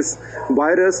carrying this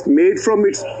virus made from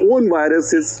its own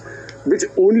viruses which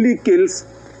only kills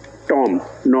Tom,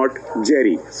 not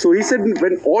Jerry. So he said,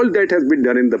 when all that has been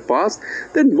done in the past,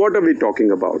 then what are we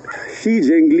talking about? Xi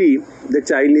Zhengli, the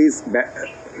Chinese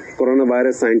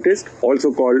coronavirus scientist,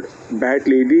 also called Bat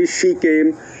Lady, she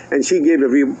came and she gave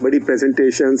everybody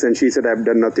presentations and she said, I've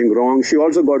done nothing wrong. She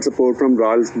also got support from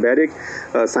Ralph Baric,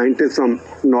 a scientist from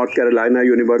North Carolina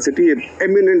University, an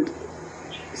eminent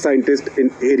scientist in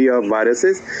area of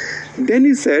viruses. Then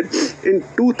he said, in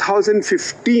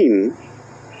 2015,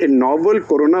 a novel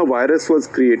coronavirus was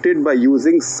created by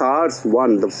using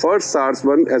SARS-1, the first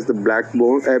SARS-1 as the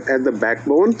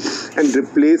backbone, and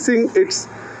replacing its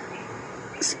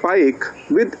spike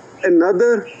with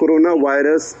another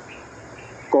coronavirus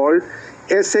called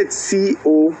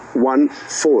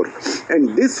SHCO14,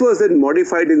 and this was then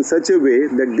modified in such a way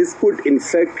that this could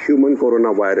infect human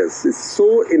coronavirus.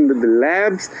 So in the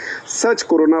labs, such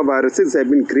coronaviruses have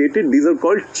been created. These are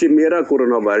called chimera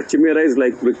coronavirus. Chimera is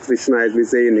like Krishna, as we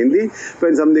say in Hindi,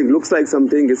 when something looks like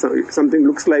something, something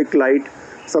looks like light,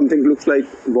 something looks like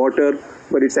water,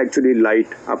 but it's actually light.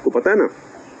 Aapko pata hai na?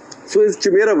 So it's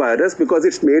chimera virus because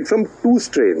it's made from 2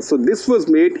 strains. So this was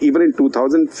made even in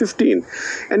 2015.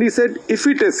 And he said, if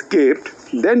it escaped,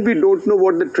 then we don't know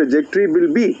what the trajectory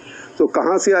will be. So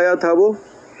kahan se aaya tha wo?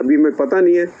 Abhi mein pata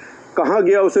nahi hai. Kahan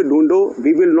gaya use dhondo?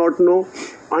 We will not know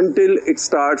until it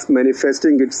starts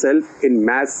manifesting itself in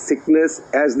mass sickness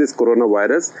as this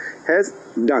coronavirus has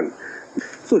done.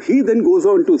 So he then goes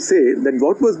on to say that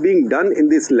what was being done in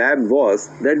this lab was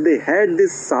that they had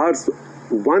this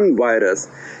SARS-1 virus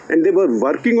and they were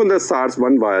working on the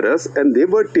SARS-1 virus and they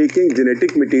were taking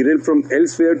genetic material from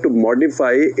elsewhere to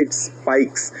modify its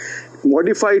spikes.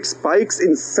 Modify its spikes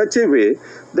in such a way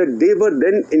that they were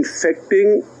then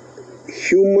infecting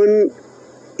human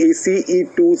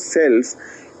ACE2 cells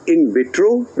in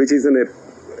vitro, which is in a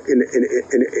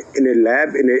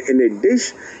lab, in a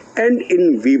dish, and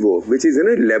in vivo, which is in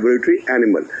a laboratory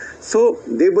animal. So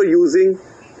they were using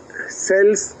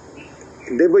cells,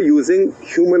 they were using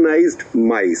humanized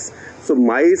mice. So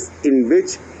mice in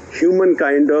which human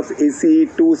kind of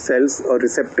ACE2 cells or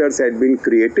receptors had been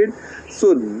created.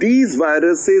 So these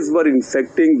viruses were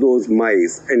infecting those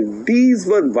mice, and these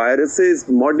were viruses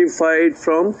modified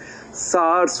from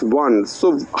SARS-1.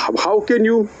 So how can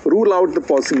you rule out the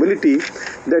possibility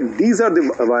that these are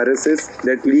the viruses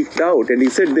that leaked out? And he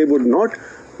said they would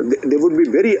be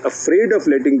very afraid of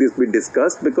letting this be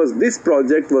discussed because this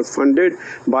project was funded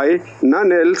by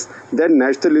none else than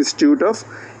National Institute of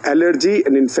Allergy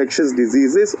and Infectious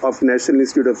Diseases of National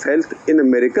Institute of Health in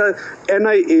America.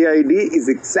 NIAID is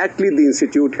exactly the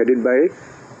institute headed by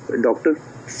Dr.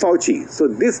 Fauci. So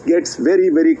this gets very,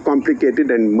 very complicated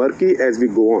and murky as we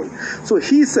go on. So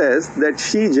he says that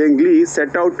Xi Zhengli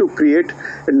set out to create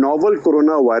a novel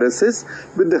coronaviruses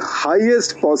with the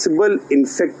highest possible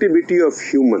infectivity of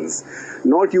humans,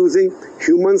 not using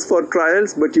humans for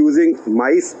trials, but using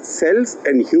mice cells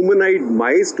and humanoid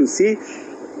mice to see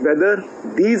whether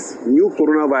these new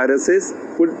coronaviruses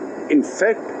would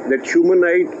infect that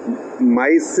humanoid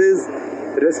mice's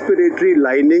respiratory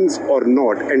linings or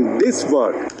not, and this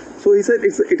worked. So he said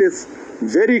it is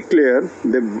very clear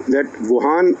that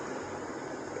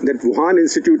Wuhan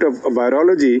Institute of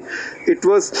Virology, it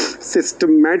was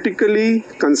systematically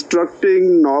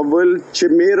constructing novel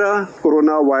chimera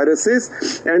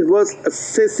coronaviruses and was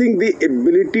assessing the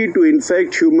ability to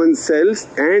infect human cells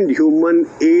and human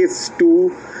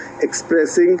ACE2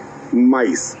 expressing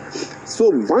mice. So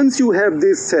once you have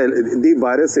the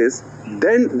viruses,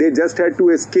 then they just had to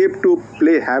escape to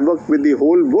play havoc with the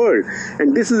whole world.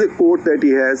 And this is a quote that he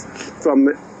has from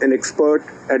an expert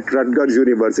at Rutgers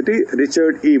University,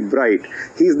 Richard E. Bright.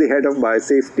 He's the head of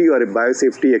biosafety or a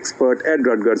biosafety expert at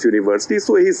Rutgers University.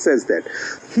 So he says that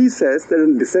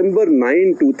in December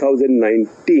 9,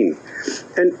 2019,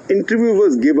 an interview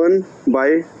was given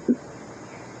by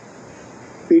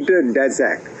Peter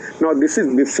Daszak. Now this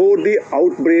is before the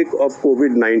outbreak of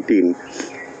COVID-19.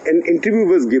 An interview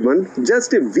was given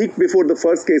just a week before the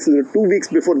first cases, or 2 weeks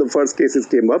before the first cases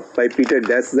came up by Peter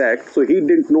Daszak. So he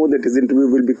didn't know that his interview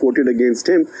will be quoted against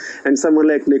him, and someone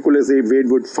like Nicholas A.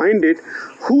 Wade would find it,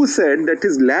 who said that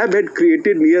his lab had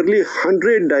created nearly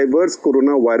 100 diverse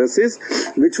coronaviruses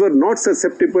which were not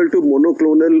susceptible to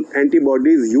monoclonal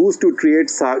antibodies used to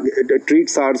treat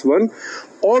SARS-1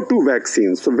 or to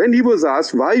vaccines. So when he was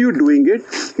asked, why are you doing it?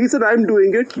 He said, I'm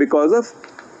doing it because of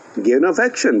gain of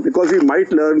action, because we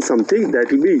might learn something that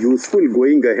will be useful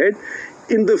going ahead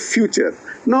in the future.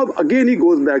 Now again he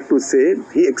goes back to say,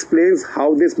 he explains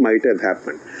how this might have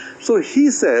happened. So he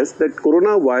says that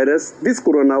this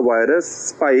coronavirus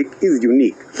spike is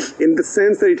unique in the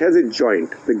sense that it has a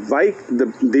joint.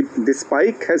 The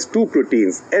spike has 2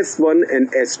 proteins, S1 and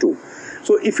S2.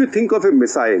 So if you think of a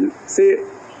missile, say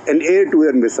an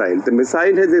air-to-air missile, the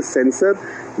missile has a sensor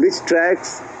which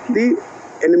tracks the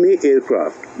enemy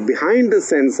aircraft. Behind the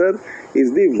sensor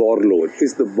is the warlord,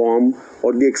 is the bomb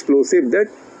or the explosive that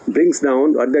brings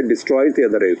down or that destroys the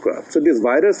other aircraft. So this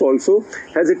virus also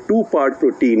has a two-part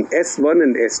protein, S1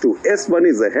 and S2. S1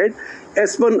 is the head.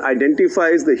 S1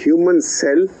 identifies the human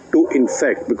cell to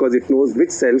infect because it knows which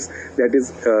cells, that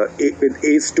is with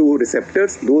ACE2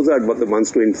 receptors, those are the ones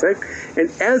to infect.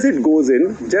 And as it goes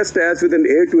in, just as with an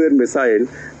air-to-air missile,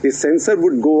 the sensor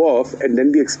would go off and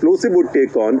then the explosive would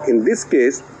take on. In this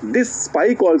case, this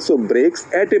spike also breaks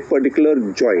at a particular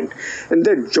joint. And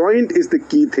that joint is the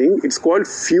key thing. It's called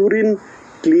furin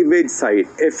cleavage site,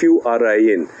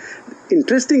 Furin.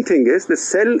 Interesting thing is the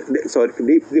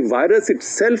virus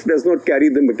itself does not carry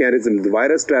the mechanism. The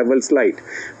virus travels light.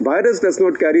 Virus does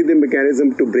not carry the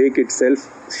mechanism to break itself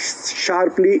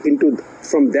sharply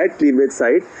from that cleavage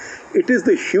site. It is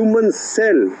the human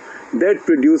cell that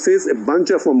produces a bunch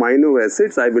of amino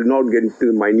acids. I will not get into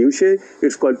the minutiae.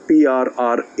 It's called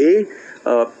PRRA,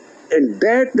 and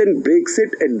that then breaks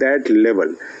it at that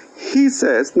level. He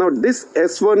says, now this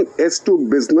S1, S2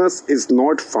 business is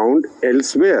not found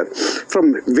elsewhere.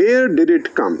 From where did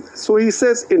it come? So he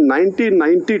says in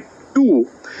 1992,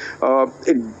 a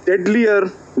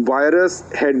deadlier virus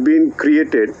had been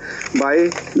created by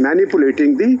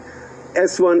manipulating the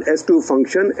S1, S2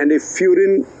 function and a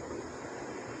furin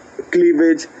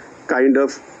cleavage kind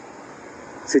of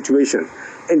situation.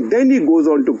 And then he goes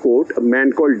on to quote a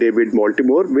man called David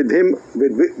Baltimore, with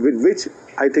which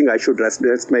I think I should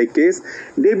rest my case.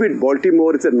 David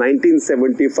Baltimore is a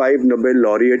 1975 Nobel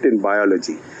laureate in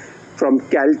biology from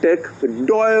Caltech, the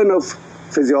doyen of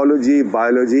physiology,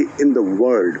 biology in the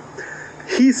world.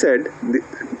 He said,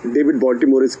 David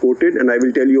Baltimore is quoted, and I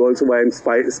will tell you also why I'm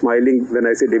smiling when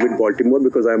I say David Baltimore,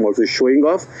 because I'm also showing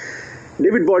off.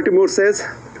 David Baltimore says,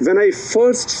 when I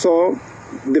first saw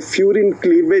the furin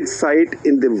cleavage site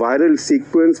in the viral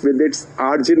sequence with its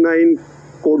arginine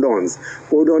codons.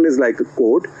 Codon is like a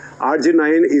code.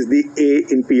 Arginine is the A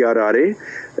in PRRA.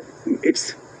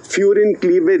 It's furin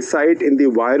cleavage site in the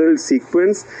viral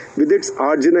sequence with its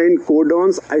arginine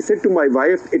codons. I said to my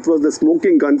wife, it was the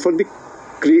smoking gun for the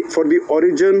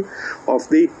origin of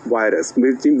the virus,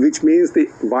 which means the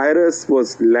virus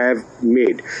was lab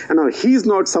made. And now he's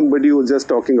not somebody who's just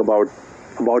talking about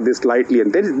this lightly,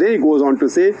 and then he goes on to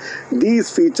say these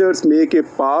features make a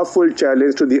powerful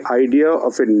challenge to the idea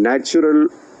of a natural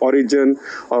origin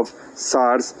of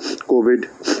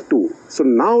SARS-CoV-2. So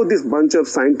now this bunch of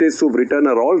scientists who've written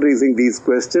are all raising these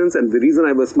questions, and the reason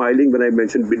I was smiling when I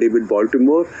mentioned David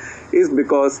Baltimore is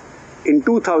because in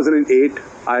 2008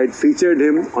 I had featured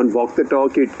him on Walk the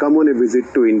Talk. He'd come on a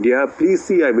visit to India. Please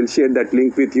see, I will share that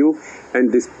link with you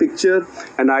and this picture.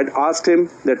 And I'd asked him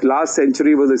that last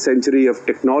century was a century of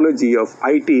technology, of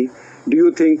IT. Do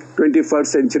you think 21st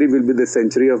century will be the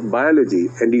century of biology?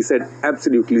 And he said,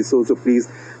 absolutely so. So please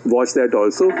watch that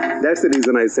also. That's the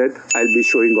reason I said I'll be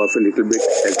showing off a little bit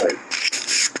as well.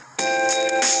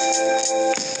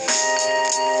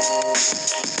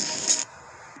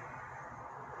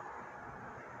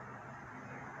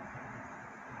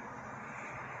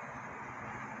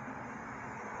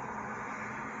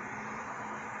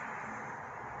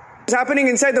 Happening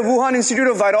inside the Wuhan Institute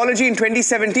of Virology in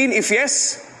 2017? If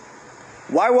yes,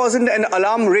 why wasn't an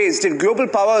alarm raised? Did global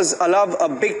powers allow a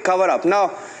big cover-up?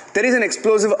 Now, there is an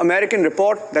explosive American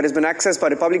report that has been accessed by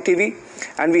Republic TV,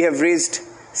 and we have raised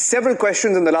several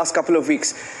questions in the last couple of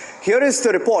weeks. Here is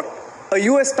the report, a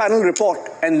US panel report,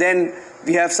 and then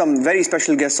we have some very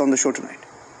special guests on the show tonight.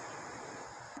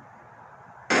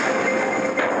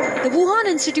 The Wuhan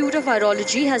Institute of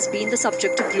Virology has been the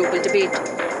subject of global debate.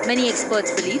 Many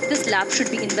experts believe this lab should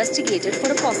be investigated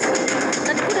for a possibility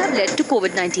that could have led to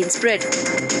COVID-19 spread.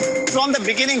 From the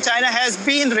beginning, China has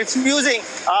been refusing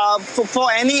for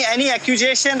any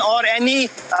accusation or any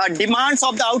demands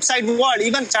of the outside world.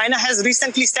 Even China has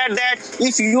recently said that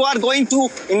if you are going to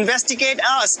investigate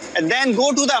us, then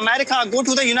go to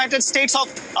the United States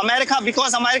of America,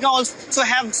 because America also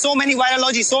have so many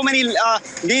virology, so many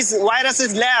these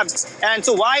viruses labs. And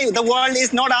so why the world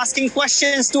is not asking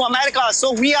questions to America?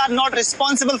 So we are not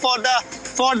responsible for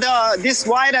this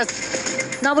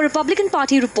virus. Now, a Republican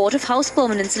Party report of House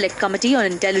Permanent Select Committee on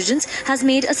Intelligence has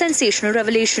made a sensational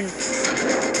revelation.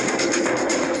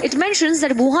 It mentions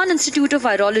that Wuhan Institute of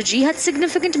Virology had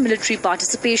significant military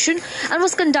participation and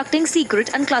was conducting secret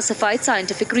and classified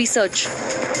scientific research.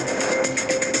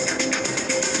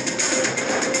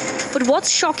 But what's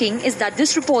shocking is that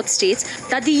this report states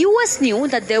that the US knew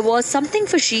that there was something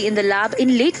fishy in the lab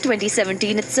in late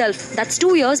 2017 itself. That's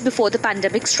 2 years before the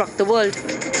pandemic struck the world.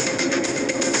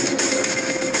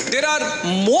 are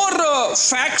more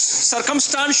facts,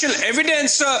 circumstantial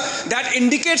evidence that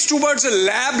indicates towards a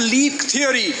lab leak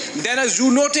theory than a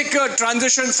zoonotic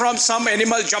transition from some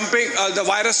animal jumping, the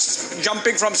virus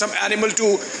jumping from some animal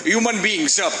to human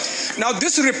beings. Now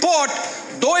this report,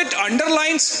 though it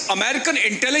underlines American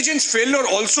intelligence failure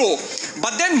also,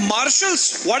 but then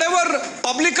marshals whatever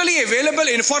publicly available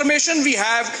information we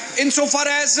have insofar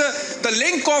as the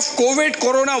link of COVID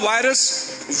coronavirus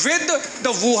with the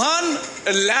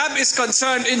Wuhan lab is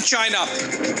concerned in China.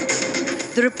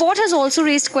 The report has also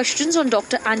raised questions on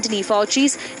Dr. Anthony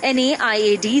Fauci's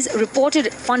NIAID's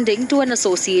reported funding to an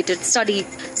associated study,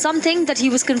 something that he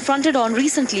was confronted on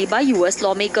recently by US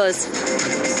lawmakers.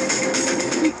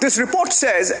 This report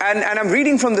says, and I'm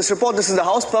reading from this report, this is the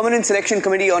House Permanent Selection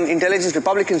Committee on Intelligence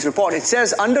Republicans report. It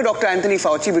says, under Dr. Anthony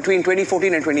Fauci between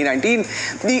 2014 and 2019,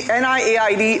 the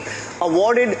NIAID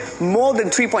awarded more than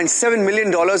 $3.7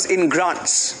 million in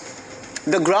grants.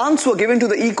 The grants were given to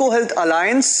the EcoHealth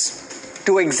Alliance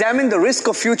to examine the risk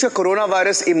of future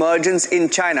coronavirus emergence in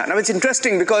China. Now, it's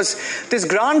interesting because this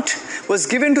grant was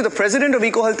given to the president of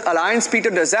EcoHealth Alliance, Peter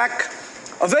Daszak,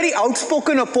 a very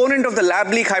outspoken opponent of the lab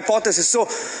leak hypothesis. So,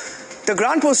 the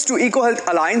grant was to EcoHealth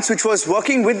Alliance, which was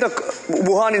working with the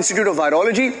Wuhan Institute of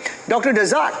Virology. Dr.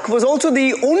 Daszak was also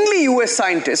the only US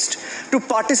scientist to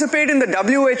participate in the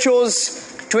WHO's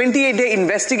 28-day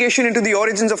investigation into the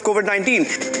origins of COVID-19.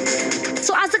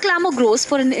 So as the clamour grows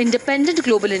for an independent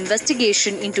global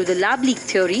investigation into the lab leak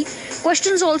theory,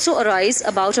 questions also arise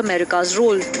about America's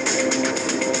role.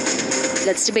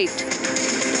 Let's debate.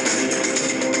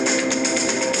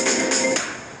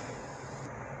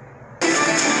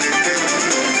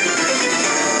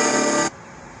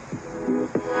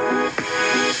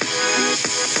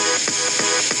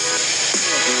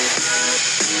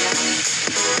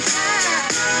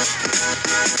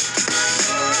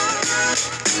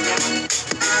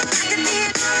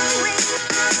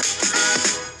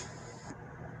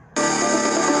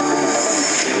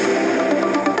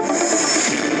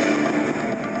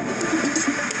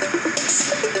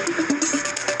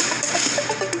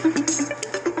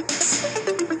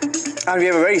 And we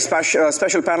have a very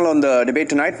special panel on the debate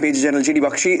tonight. Major General G.D.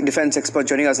 Bakshi, defense expert,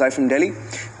 joining us live from Delhi.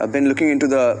 I've been looking into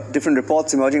the different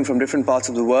reports emerging from different parts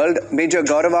of the world. Major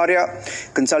Gaurav Arya,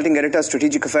 consulting editor,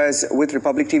 strategic affairs with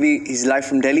Republic TV. He's live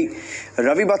from Delhi.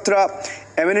 Ravi Batra,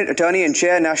 eminent attorney and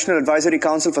chair, National Advisory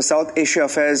Council for South Asia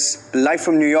Affairs, live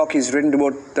from New York. He's written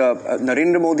about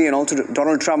Narendra Modi and also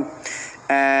Donald Trump,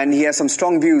 and he has some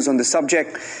strong views on the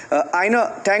subject.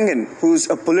 Einar Tangen, who's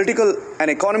a political and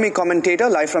economy commentator,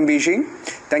 live from Beijing.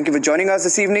 Thank you for joining us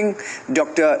this evening.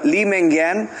 Dr. Li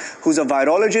Mengyan, who's a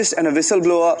virologist and a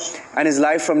whistleblower, and is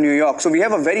live from New York. So we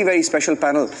have a very, very special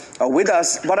panel with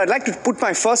us. But I'd like to put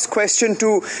my first question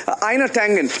to Einar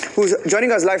Tangen, who's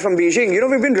joining us live from Beijing. You know,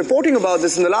 we've been reporting about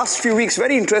this in the last few weeks.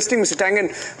 Very interesting, Mr.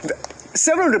 Tangen.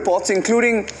 Several reports,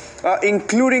 including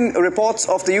reports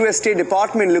of the U.S. State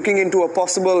Department looking into a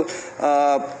possible,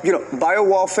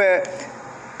 biowarfare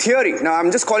theory. Now,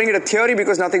 I'm just calling it a theory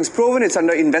because nothing's proven. It's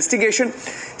under investigation.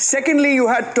 Secondly, you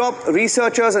had top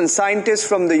researchers and scientists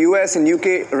from the U.S. and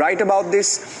U.K. write about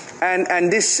this.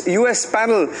 And this U.S.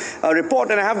 panel report,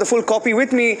 and I have the full copy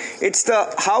with me, it's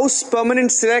the House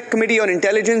Permanent Select Committee on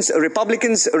Intelligence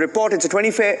Republicans report. It's a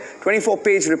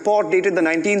 24-page report dated the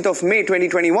 19th of May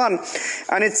 2021.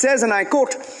 And it says, and I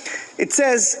quote, it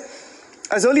says,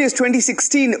 as early as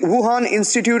 2016, Wuhan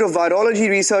Institute of Virology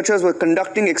researchers were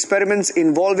conducting experiments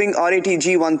involving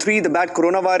RATG13, the bad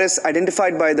coronavirus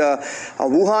identified by the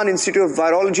Wuhan Institute of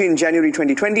Virology in January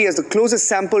 2020 as the closest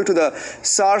sample to the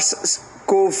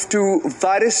SARS-CoV-2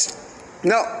 virus.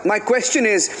 Now, my question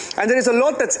is, and there is a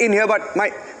lot that's in here, but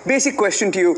my basic question to you,